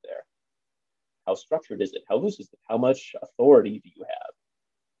performing on there? How structured is it? How loose is it? How much authority do you have?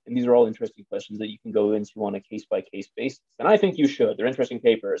 And these are all interesting questions that you can go into on a case-by-case basis. And I think you should. They're interesting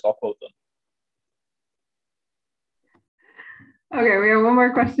papers. I'll quote them. Okay, we have one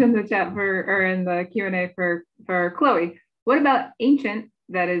more question in the chat or in the Q&A for Chloe. What about ancient,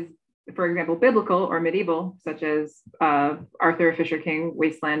 that is, for example, biblical or medieval, such as Arthur Fisher King,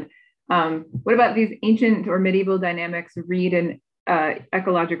 Wasteland? What about these ancient or medieval dynamics read in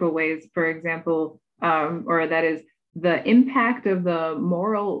ecological ways, for example, or that is the impact of the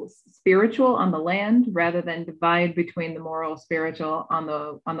moral spiritual on the land rather than divide between the moral spiritual on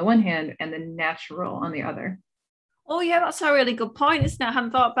the one hand and the natural on the other? Oh yeah, that's a really good point, isn't it? I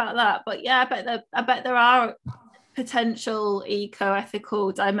hadn't thought about that, but yeah, I bet there are potential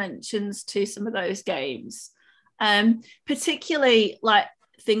eco-ethical dimensions to some of those games, particularly like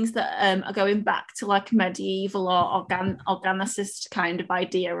things that are going back to like medieval or organicist kind of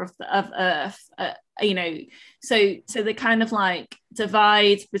idea of Earth, you know, so the kind of like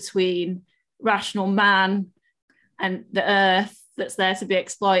divide between rational man and the Earth that's there to be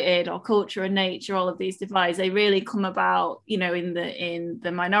exploited, or culture and nature. All of these divides, they really come about, you know, in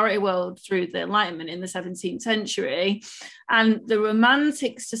the minority world through the Enlightenment in the 17th century, and the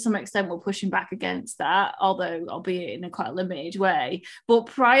Romantics to some extent were pushing back against that, although albeit in a quite limited way. But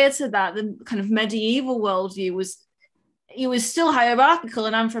prior to that, the kind of medieval worldview was still hierarchical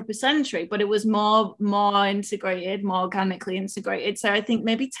and anthropocentric, but it was more integrated, more organically integrated. So I think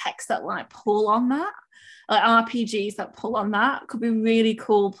maybe texts that like pull on that, like RPGs that pull on that, could be a really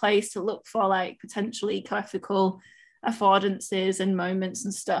cool place to look for like potentially eco-ethical affordances and moments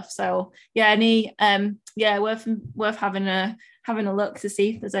and stuff. So yeah, worth having a look to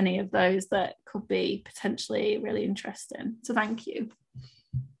see if there's any of those that could be potentially really interesting. So thank you.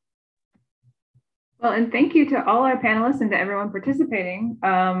 Well, and thank you to all our panelists and to everyone participating.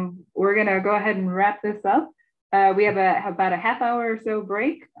 We're going to go ahead and wrap this up. We have about a half hour or so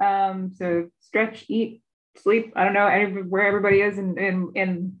break. So stretch, eat, sleep. I don't know where everybody is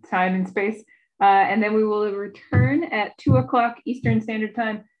in time and space. And then we will return at 2 o'clock Eastern Standard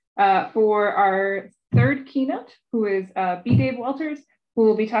Time for our third keynote, who is B. Dave Walters, who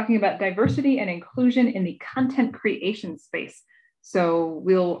will be talking about diversity and inclusion in the content creation space. So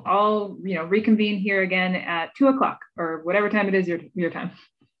we'll all, reconvene here again at 2 o'clock or whatever time it is your time.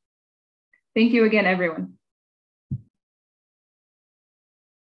 Thank you again, everyone.